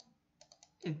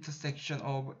intersection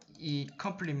of E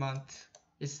complement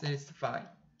is satisfied.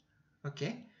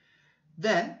 Okay.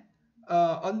 Then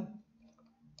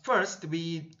first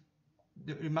the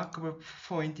remarkable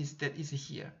point is that is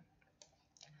here.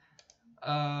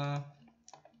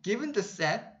 Given the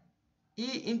set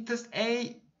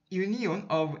A union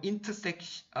of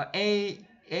intersection A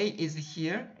is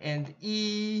here, and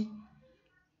E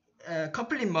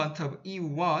complement of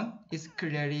E1 is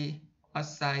clearly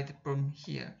aside from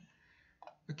here.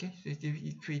 Okay, so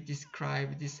if we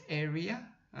describe this area,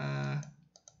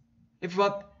 if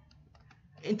what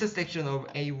intersection of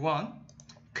A1,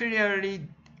 clearly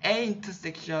A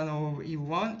intersection of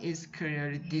E1 is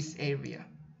clearly this area.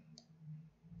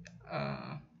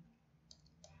 A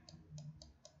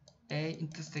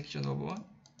intersection of 1,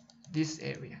 this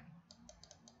area.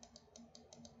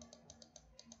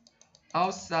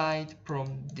 Outside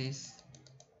from this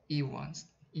E1.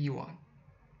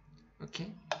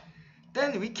 Okay.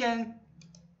 Then we can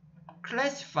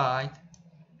classify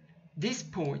this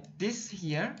point, this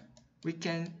here,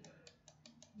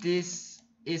 this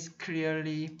is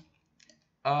clearly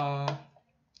A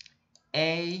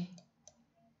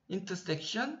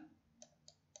intersection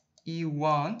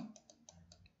E1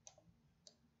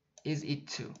 is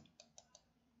E2.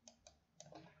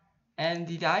 And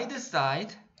the other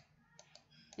side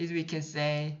is, we can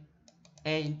say,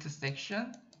 A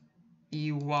intersection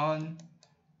E1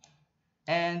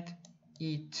 and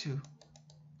E2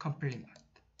 complement.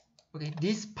 Okay,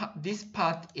 this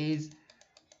part is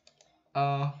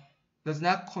does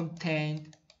not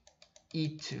contain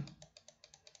E2.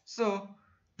 So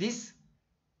this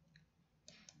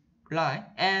line,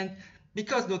 and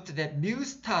because note that mu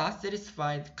star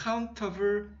satisfied count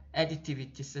over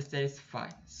additivity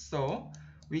satisfied, so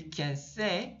we can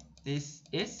say this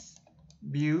is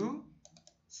mu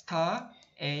star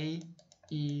A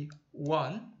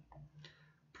E1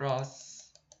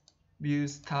 plus mu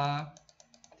star,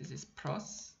 this is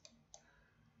plus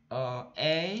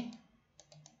A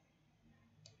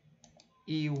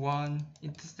E1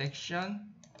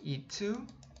 intersection E2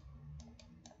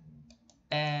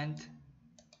 and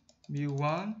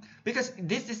mu1, because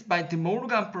this is by De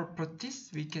Morgan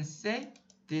properties, we can say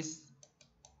this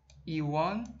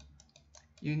E1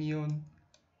 union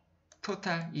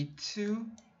total E2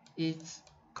 is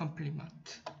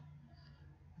complement.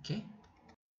 Okay,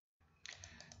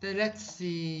 then let's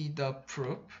see the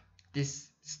proof,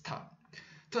 this stuff.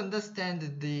 To understand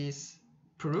this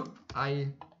proof, I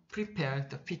prepared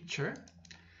the picture.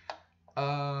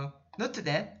 Note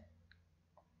that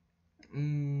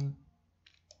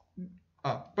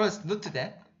first note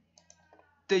that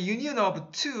the union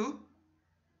of two,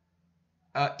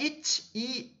 each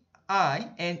EI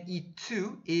and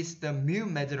E2 is the mu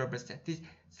measurable set.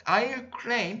 I'll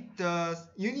claim the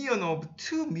union of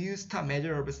two mu star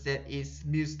measurable set is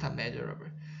mu star measurable.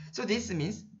 So this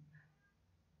means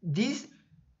these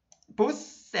both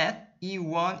set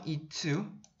E1, E2,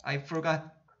 I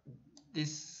forgot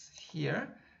this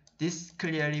here, this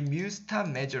clearly mu star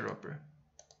measurable.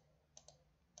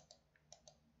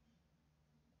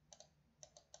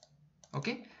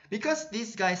 Okay, because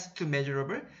these guys two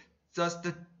measurable, just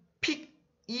the peak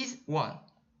is 1.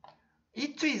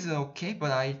 E2 is okay,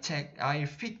 but I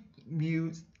pick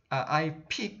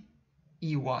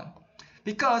E1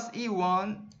 because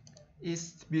E1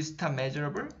 is mu star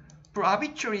measurable. For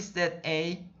arbitrary set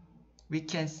A, we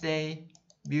can say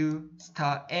mu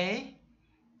star A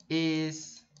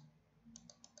is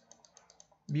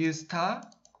mu star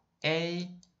A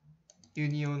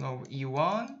union of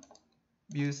E1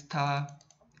 mu star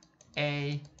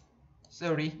A,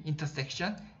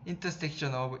 intersection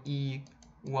of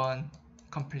E1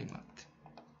 complement.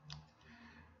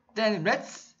 Then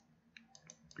let's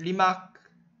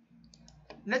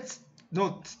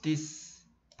note this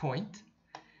point.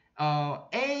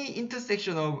 A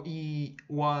intersection of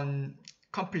E1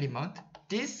 complement,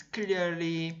 this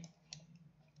clearly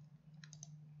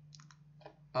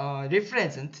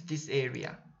represents this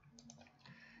area,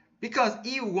 because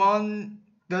E1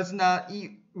 does not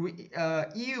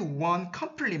E1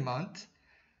 complement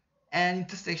an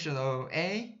intersection of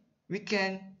A, we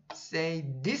can say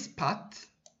this part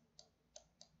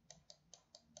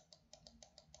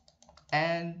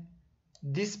and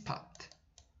this part.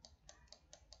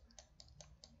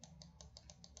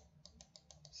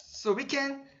 So we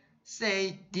can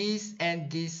say this and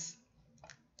this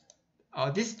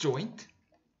joint,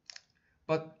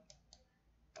 but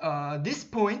this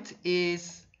point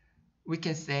is, we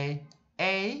can say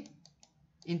A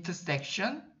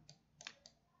intersection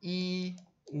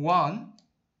E1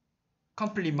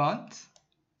 complement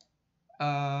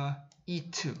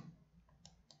E2.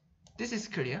 This is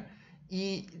clear.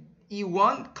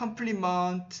 E1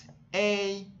 complement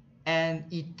A and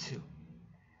E2.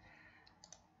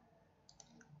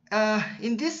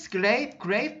 In this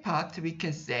gray part, we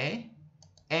can say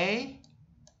A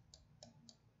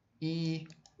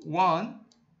E1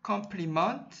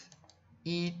 complement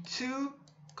E2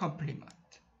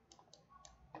 complement.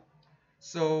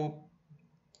 So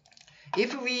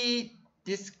if we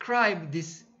describe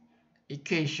this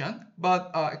equation,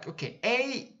 but okay,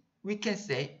 A we can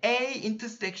say A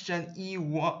intersection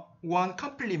E1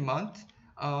 complement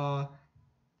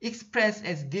expressed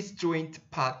as disjoint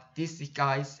part, these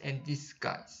guys and these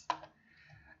guys.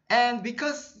 And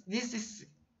because this is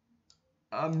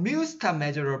a mu star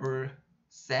measurable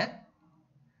set,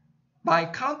 by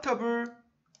countable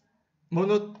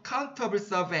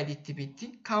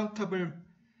self-additivity, countable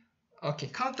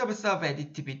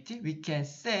self-additivity, we can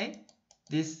say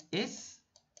this is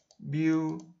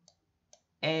mu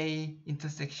A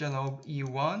intersection of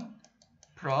E1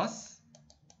 plus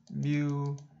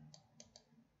mu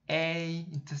A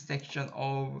intersection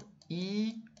of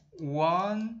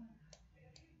E1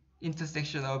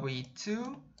 intersection of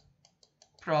E2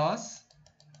 plus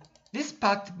this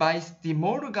part by De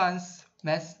Morgan's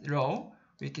math law,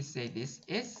 we can say this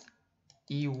is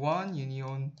E1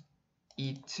 union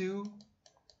E2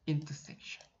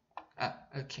 intersection.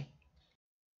 Okay.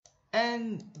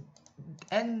 And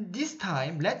this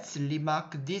time, let's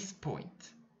remark this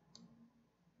point.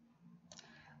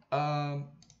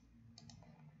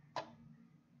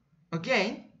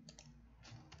 Again,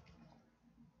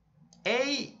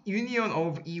 A union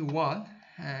of E1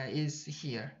 is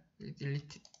here.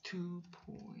 Deleted 2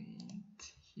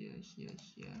 point here.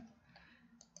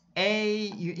 A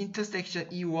intersection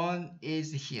E1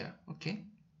 is here. Okay.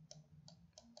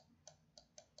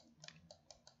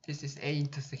 This is A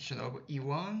intersection of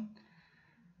E1.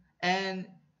 And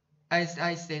as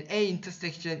I said, A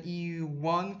intersection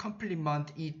E1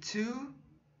 complement E2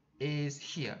 is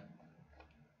here.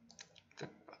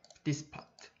 This part.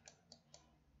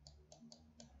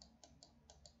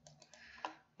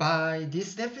 By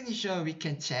this definition, we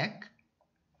can check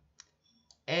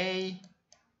A.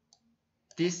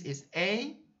 This is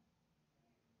A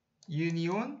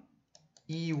union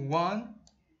E1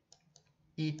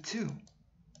 E2.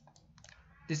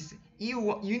 This is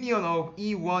E1, union of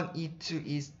E1 E2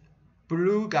 is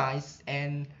blue guys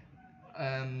and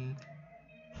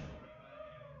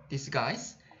these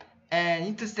guys, and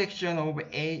intersection of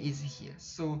A is here.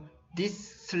 So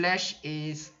this slash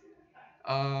is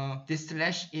A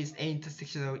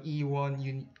intersection of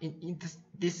E1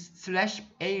 this slash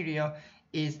area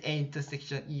is A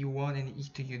intersection E1 and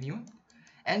E2 union,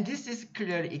 and this is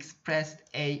clearly expressed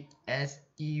A as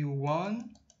E1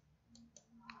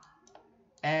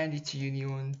 and its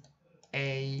union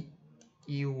A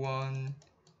E1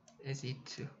 as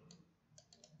E2.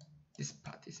 This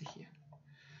part is here.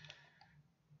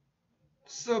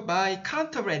 So by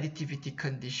countable additivity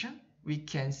condition, we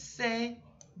can say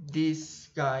this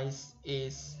guys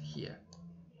is here.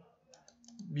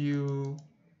 Mu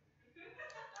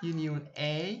union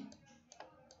A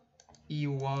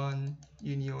E1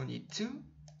 union E2,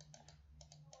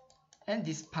 and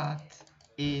this part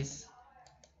is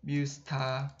mu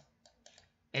star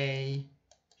A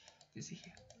is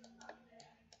here.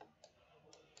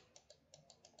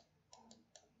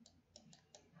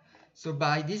 So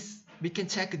by this, we can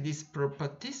check these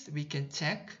properties. We can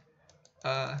check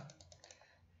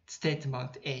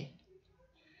statement A.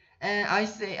 And I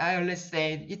always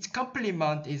said its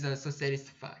complement is also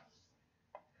satisfied.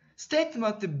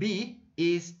 Statement B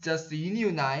is just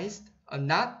unionized,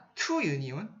 not two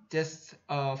union, just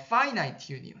a finite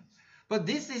union. But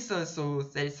this is also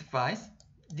satisfies.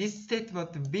 This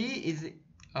statement B is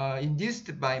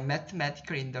induced by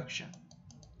mathematical induction.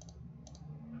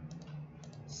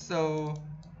 So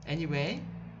anyway,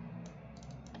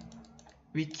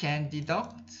 we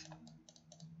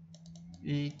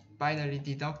finally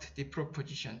deduct the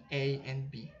proposition A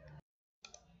and B.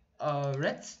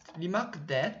 Let's remark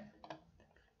that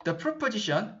the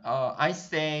proposition, I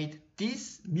said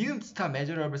this mu star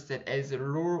measurable set as a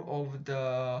rule of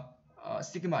the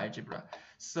sigma algebra.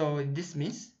 So this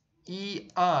means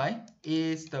EI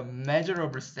is the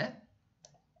measurable set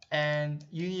and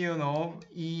union of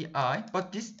EI,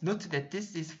 but note that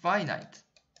this is finite.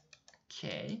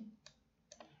 K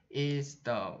is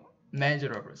the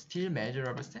measurable, still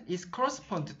measurable set, is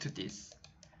correspond to this.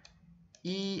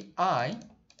 EI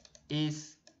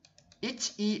is,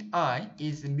 each EI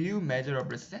is mu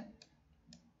measurable set.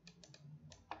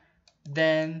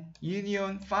 Then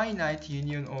finite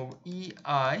union of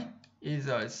EI is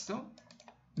also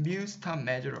mu star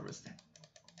measurable set.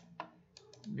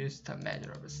 Mu star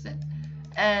measurable set.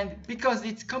 And because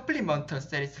its complement are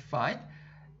satisfied,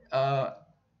 apart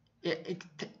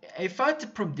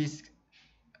from this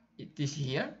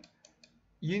here,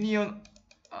 union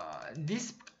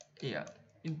this here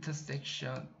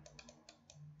intersection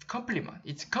complement.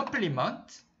 Its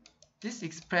complement, this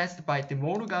expressed by De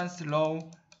Morgan's law,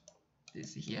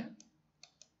 this here.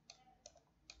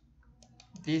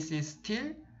 This is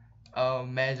still a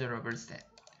measurable set.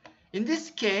 In this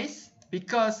case,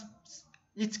 because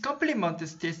its complement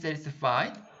is still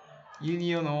satisfied,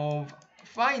 union of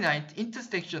finite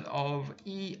intersection of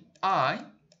EI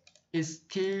is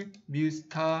still mu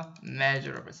star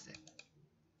measurable set.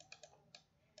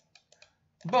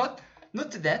 But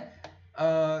note that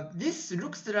this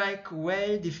looks like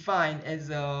well defined as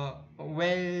a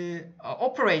well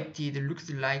operated, looks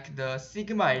like the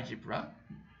sigma algebra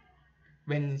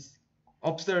when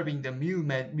observing the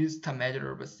mu star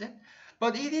measurable set.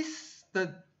 But it is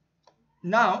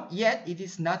yet it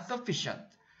is not sufficient,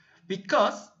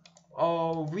 because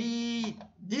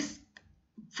these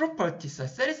properties are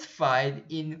satisfied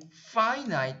in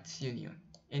finite union.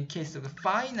 In case of a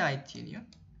finite union,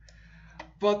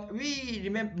 but we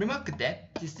remark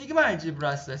that the sigma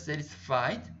algebras are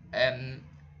satisfied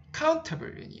countable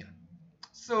union.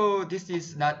 So this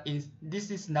is not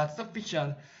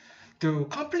sufficient to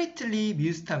completely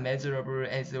mu star measurable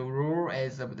as a rule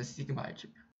as of the sigma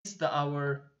algebra. This is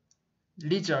our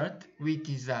result we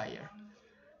desire.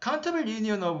 Countable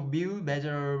union of mu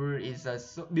measurable is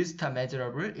also mu star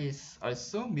measurable is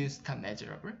also mu star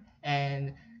measurable,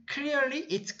 and clearly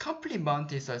its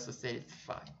complement is also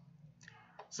satisfied.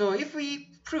 So if we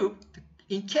prove,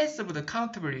 in case of the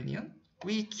countable union,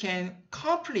 we can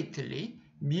completely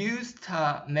mu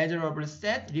star measurable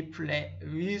set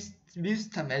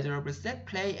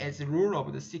play as a rule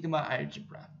of the sigma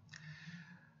algebra.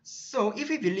 So if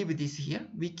we believe this here,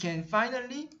 we can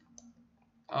finally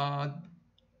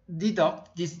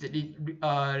deduct this.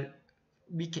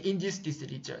 We can induce this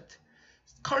result.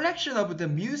 Collection of the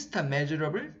mu star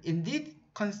measurable indeed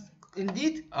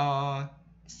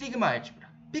sigma algebra,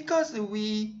 because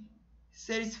we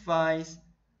satisfies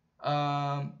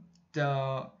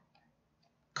the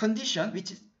condition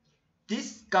which is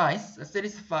this guys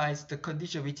satisfies the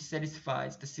condition which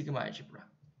satisfies the sigma algebra.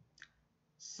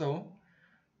 So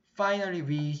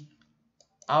finally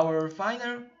our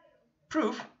final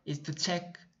proof is to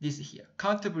check this here.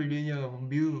 Countable union of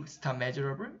mu star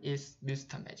measurable is mu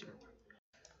star measurable.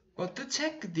 But to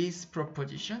check this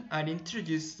proposition, I'll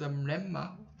introduce some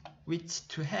lemma which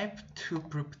to help to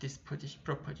prove this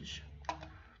proposition.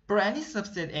 For any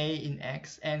subset A in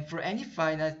X and for any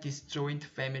finite disjoint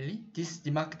family,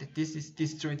 remark that this is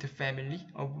disjoint family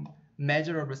of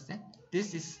measurable set.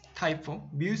 This is type of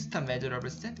mu star measurable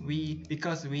set.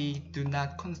 Because we do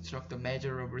not construct a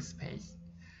measurable space.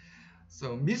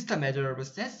 So mu star measurable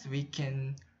sets, we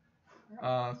can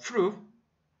prove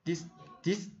these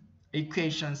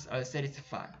equations are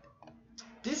satisfied.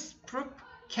 This proof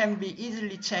can be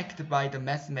easily checked by the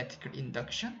mathematical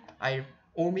induction. I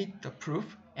omit the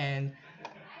proof and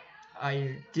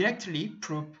I directly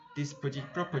prove this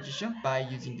proposition by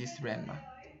using this lemma.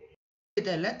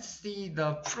 Then let's see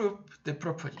the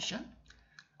proposition.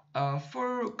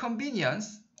 For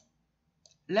convenience,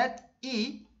 let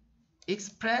E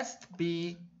expressed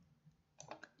be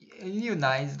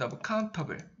unionized of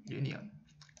countable union.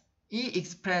 E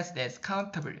expressed as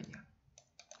countable union.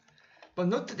 But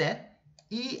note that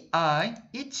each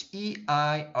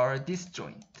EI are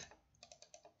disjoint.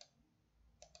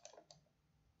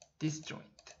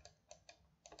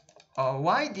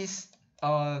 Why this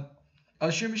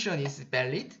assumption is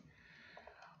valid?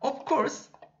 Of course,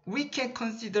 we can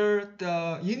consider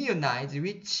the unionized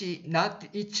which not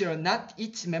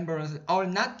each members are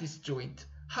not disjoint.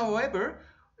 However,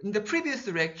 in the previous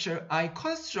lecture, I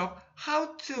construct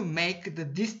how to make the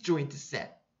disjoint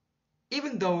set.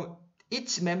 Even though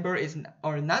each member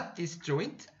are not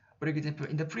disjoint, for example,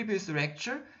 in the previous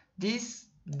lecture, this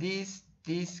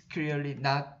clearly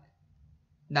not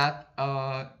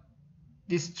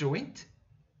disjoint.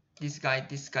 This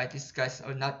guys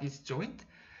are not disjoint.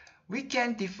 We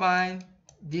can define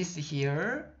this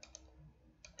here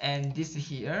and this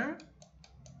here,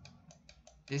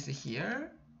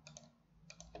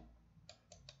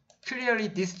 clearly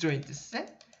disjoint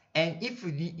set. And if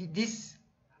this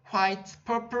white,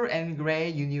 purple, and gray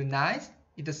unionize,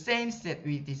 it's the same set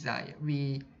we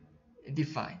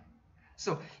define.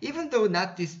 So even though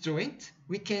not disjoint,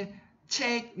 we can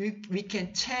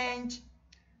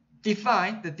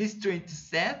define the disjoint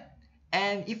set,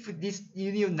 and if this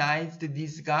unionized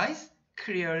these guys,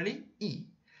 clearly E.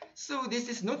 So this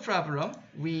is no problem.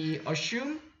 We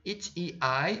assume each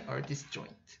EI are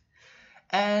disjoint.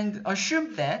 And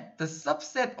assume that the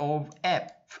subset of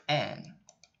Fn.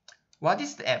 What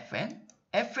is the Fn?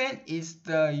 Fn is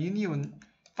the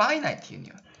finite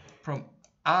union from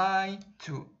I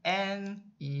to n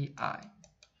EI.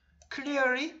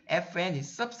 Clearly, Fn is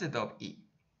subset of E.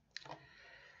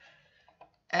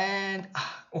 And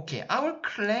okay, our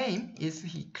claim is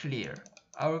clear.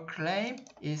 Our claim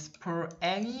is for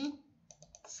any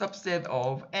subset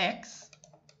of X,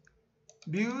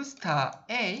 mu star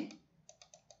A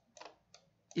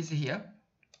is here.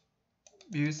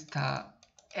 Mu star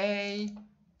A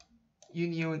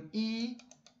union E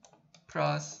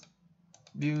plus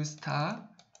mu star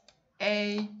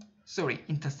A,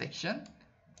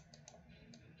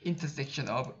 intersection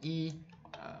of E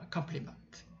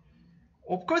complement.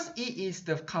 Of course, E is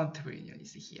the countable union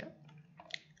is here.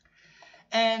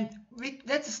 And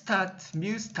let's start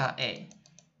mu star A.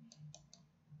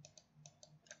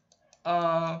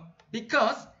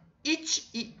 Because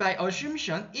by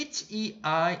assumption, each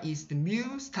EI is the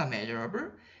mu star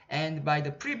measurable, and by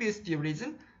the previous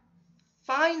theorism,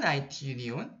 finite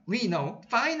union, we know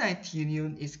finite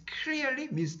union is clearly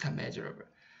mu star measurable.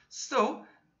 So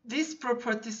these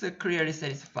properties are clearly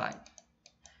satisfied.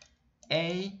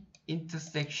 A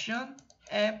intersection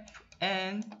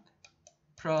Fn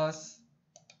plus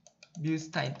mu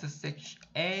star intersection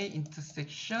A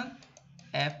intersection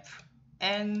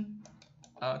Fn,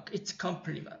 its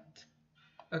complement.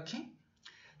 Okay.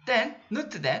 Then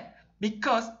note that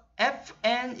because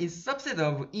Fn is subset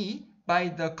of E, by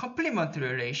the complementary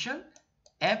relation,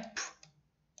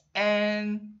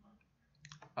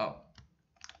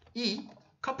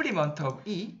 complement of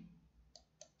E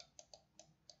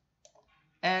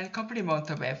and complement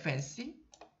of Fnc,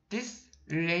 these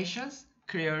relations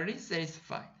clearly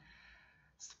satisfy.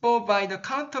 So by the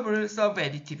countable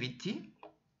sub-additivity,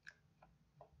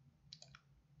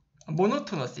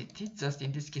 monotonicity, just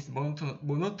in this case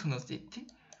monotonicity,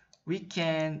 we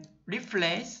can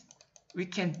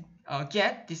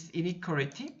get this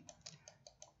inequality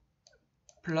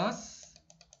plus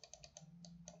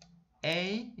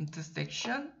A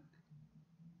intersection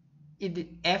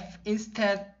F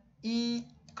instead E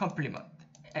complement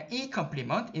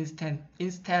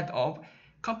instead of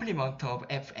complement of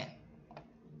Fn.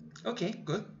 Okay,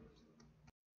 good.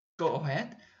 Go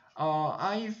ahead.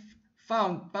 I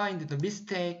find the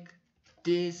mistake.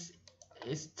 This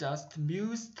is just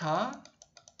mu star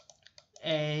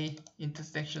A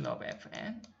intersection of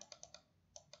Fn,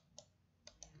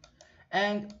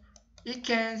 and you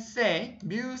can say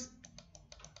mu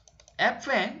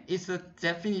Fn is the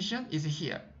definition is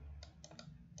here.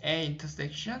 A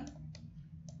intersection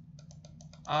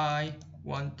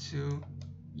I1 to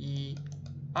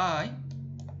EI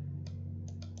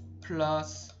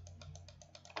plus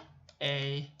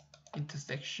A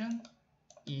intersection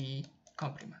E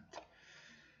complement.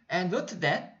 And note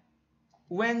that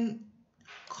when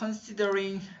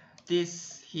considering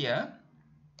this here,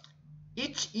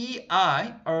 each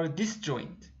EI are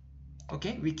disjoint.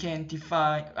 Okay, we can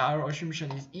define our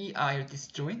assumption is EI are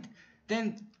disjoint.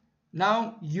 Then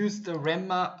now use the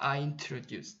Remark I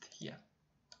introduced here.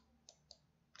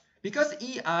 Because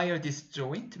EI are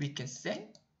disjoint, we can say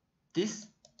these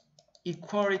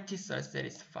equalities are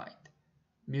satisfied.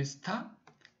 Mu star,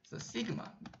 so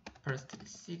sigma, first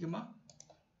is sigma,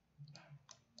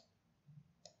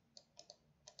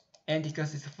 and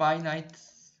because it's finite,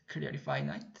 clearly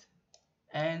finite,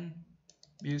 and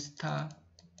mu star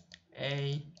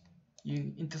A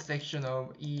intersection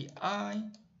of EI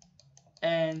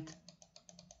and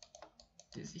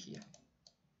this here.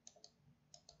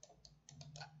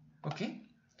 Okay.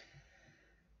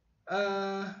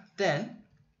 Then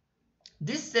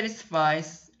this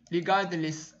satisfies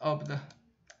regardless of the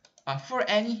for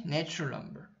any natural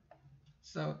number.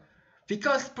 So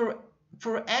because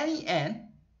for any n,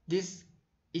 these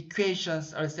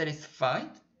equations are satisfied.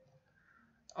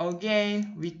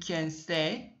 Again, we can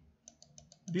say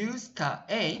mu star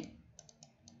A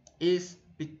is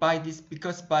by this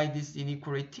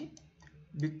inequality,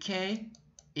 k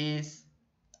is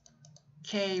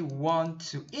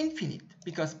k1 to infinite,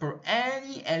 because for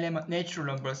any element natural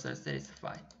numbers are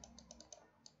satisfied.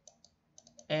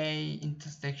 A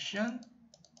intersection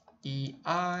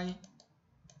EI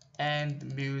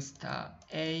and mu star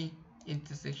A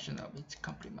intersection of its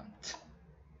complement.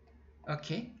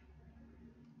 Okay.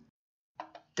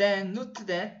 Then note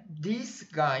that these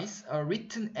guys are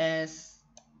written as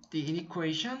the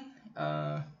inequation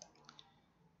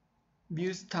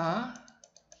mu star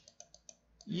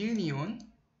union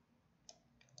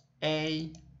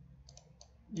AEI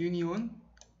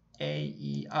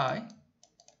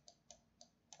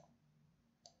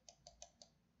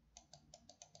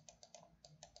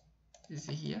this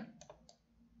is here.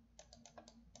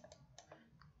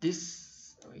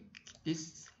 This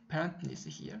parent is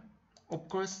here. Of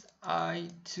course, I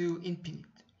to infinite.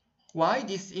 Why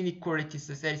this inequality is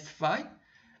satisfied?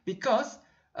 Because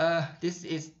this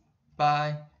is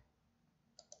by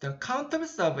the countable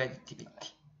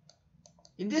sub-additivity.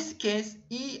 in this case,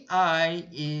 EI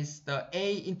is the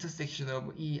A intersection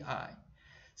of EI.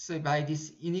 So by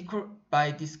this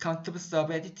countable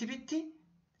subadditivity,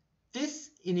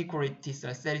 these inequalities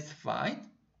are satisfied.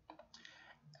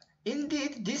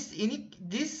 Indeed, this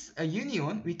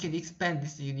union, we can expand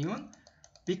this union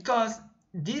because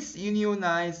this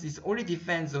unionized is only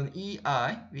depends on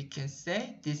EI. We can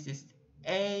say this is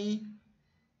A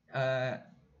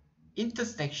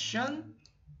intersection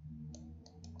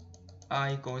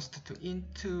I goes to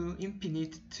into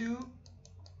infinite to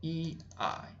EI.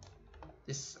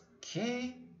 It's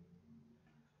okay.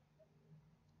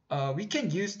 We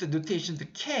can use the notation to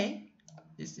K.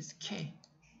 This is K.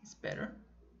 It's better.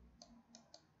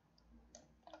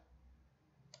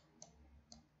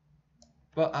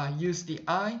 But I use the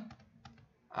I.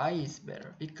 I is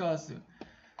better because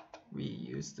we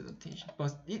use the notation.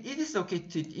 But it is okay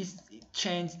to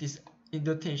change this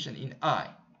notation in I.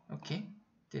 Okay.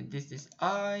 Then this is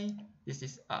I. This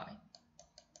is I.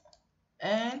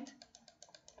 And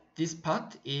this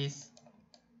part is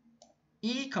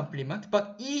E complement,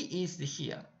 but E is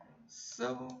here.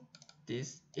 So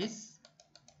this is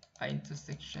I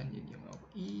intersection union of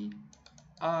E,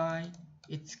 I,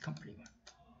 its complement.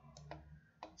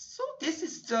 So this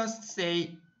is just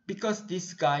say because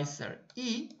these guys are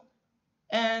E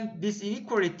and these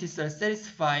inequalities are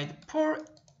satisfied for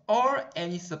or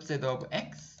any subset of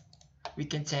X. We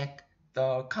can check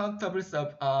the countables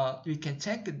of we can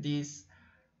check this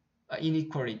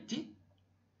inequality.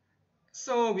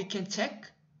 So we can check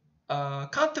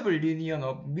countable union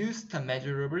of mu star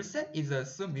measurable set is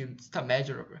also mu star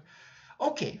measurable.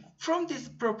 Okay, from this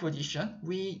proposition,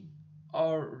 we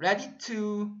are ready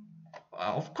to,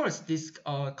 of course, this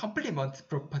complement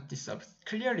properties are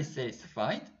clearly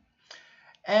satisfied.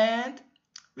 And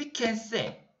we can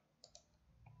say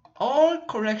all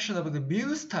correction of the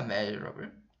mu star measurable.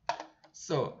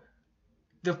 So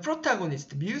the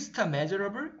protagonist mu star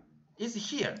measurable is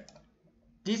here.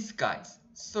 These guys.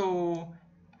 So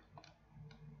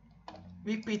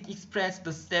we could express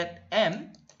the set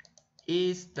M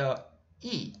is the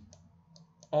E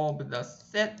of the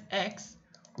set X,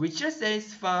 which is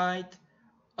satisfied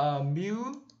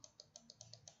mu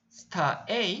star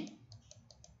A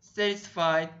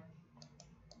satisfied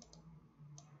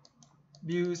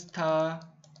mu star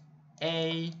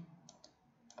A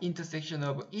intersection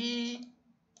of E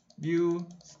mu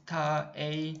star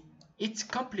A its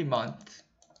complement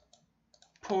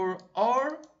for all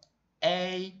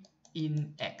A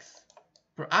in X.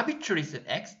 For arbitrary set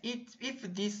X, if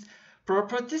this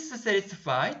properties are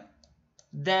satisfied,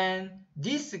 then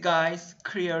these guys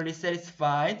clearly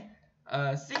satisfied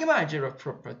sigma algebra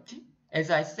property. As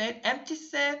I said, empty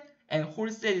set and whole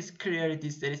set is clearly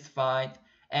dissatisfied,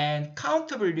 and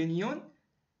countable union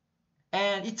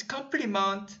and its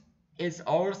complement is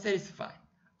all satisfied.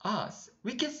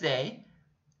 We can say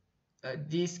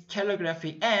this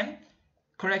calligraphy M,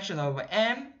 collection of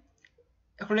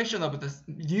the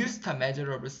mu star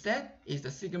measurable set is the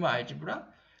sigma algebra.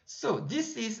 So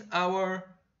this is our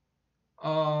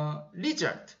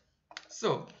result.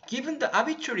 So given the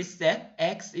arbitrary set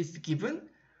X is given,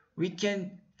 we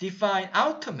can define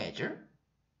outer measure,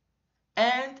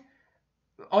 and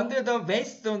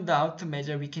based on the outer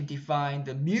measure, we can define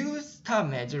the mu star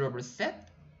measurable set.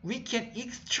 We can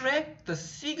extract the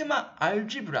sigma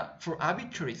algebra for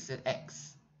arbitrary set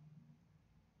X.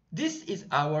 This is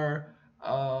our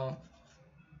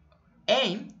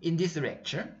aim in this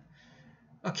lecture.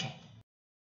 Okay,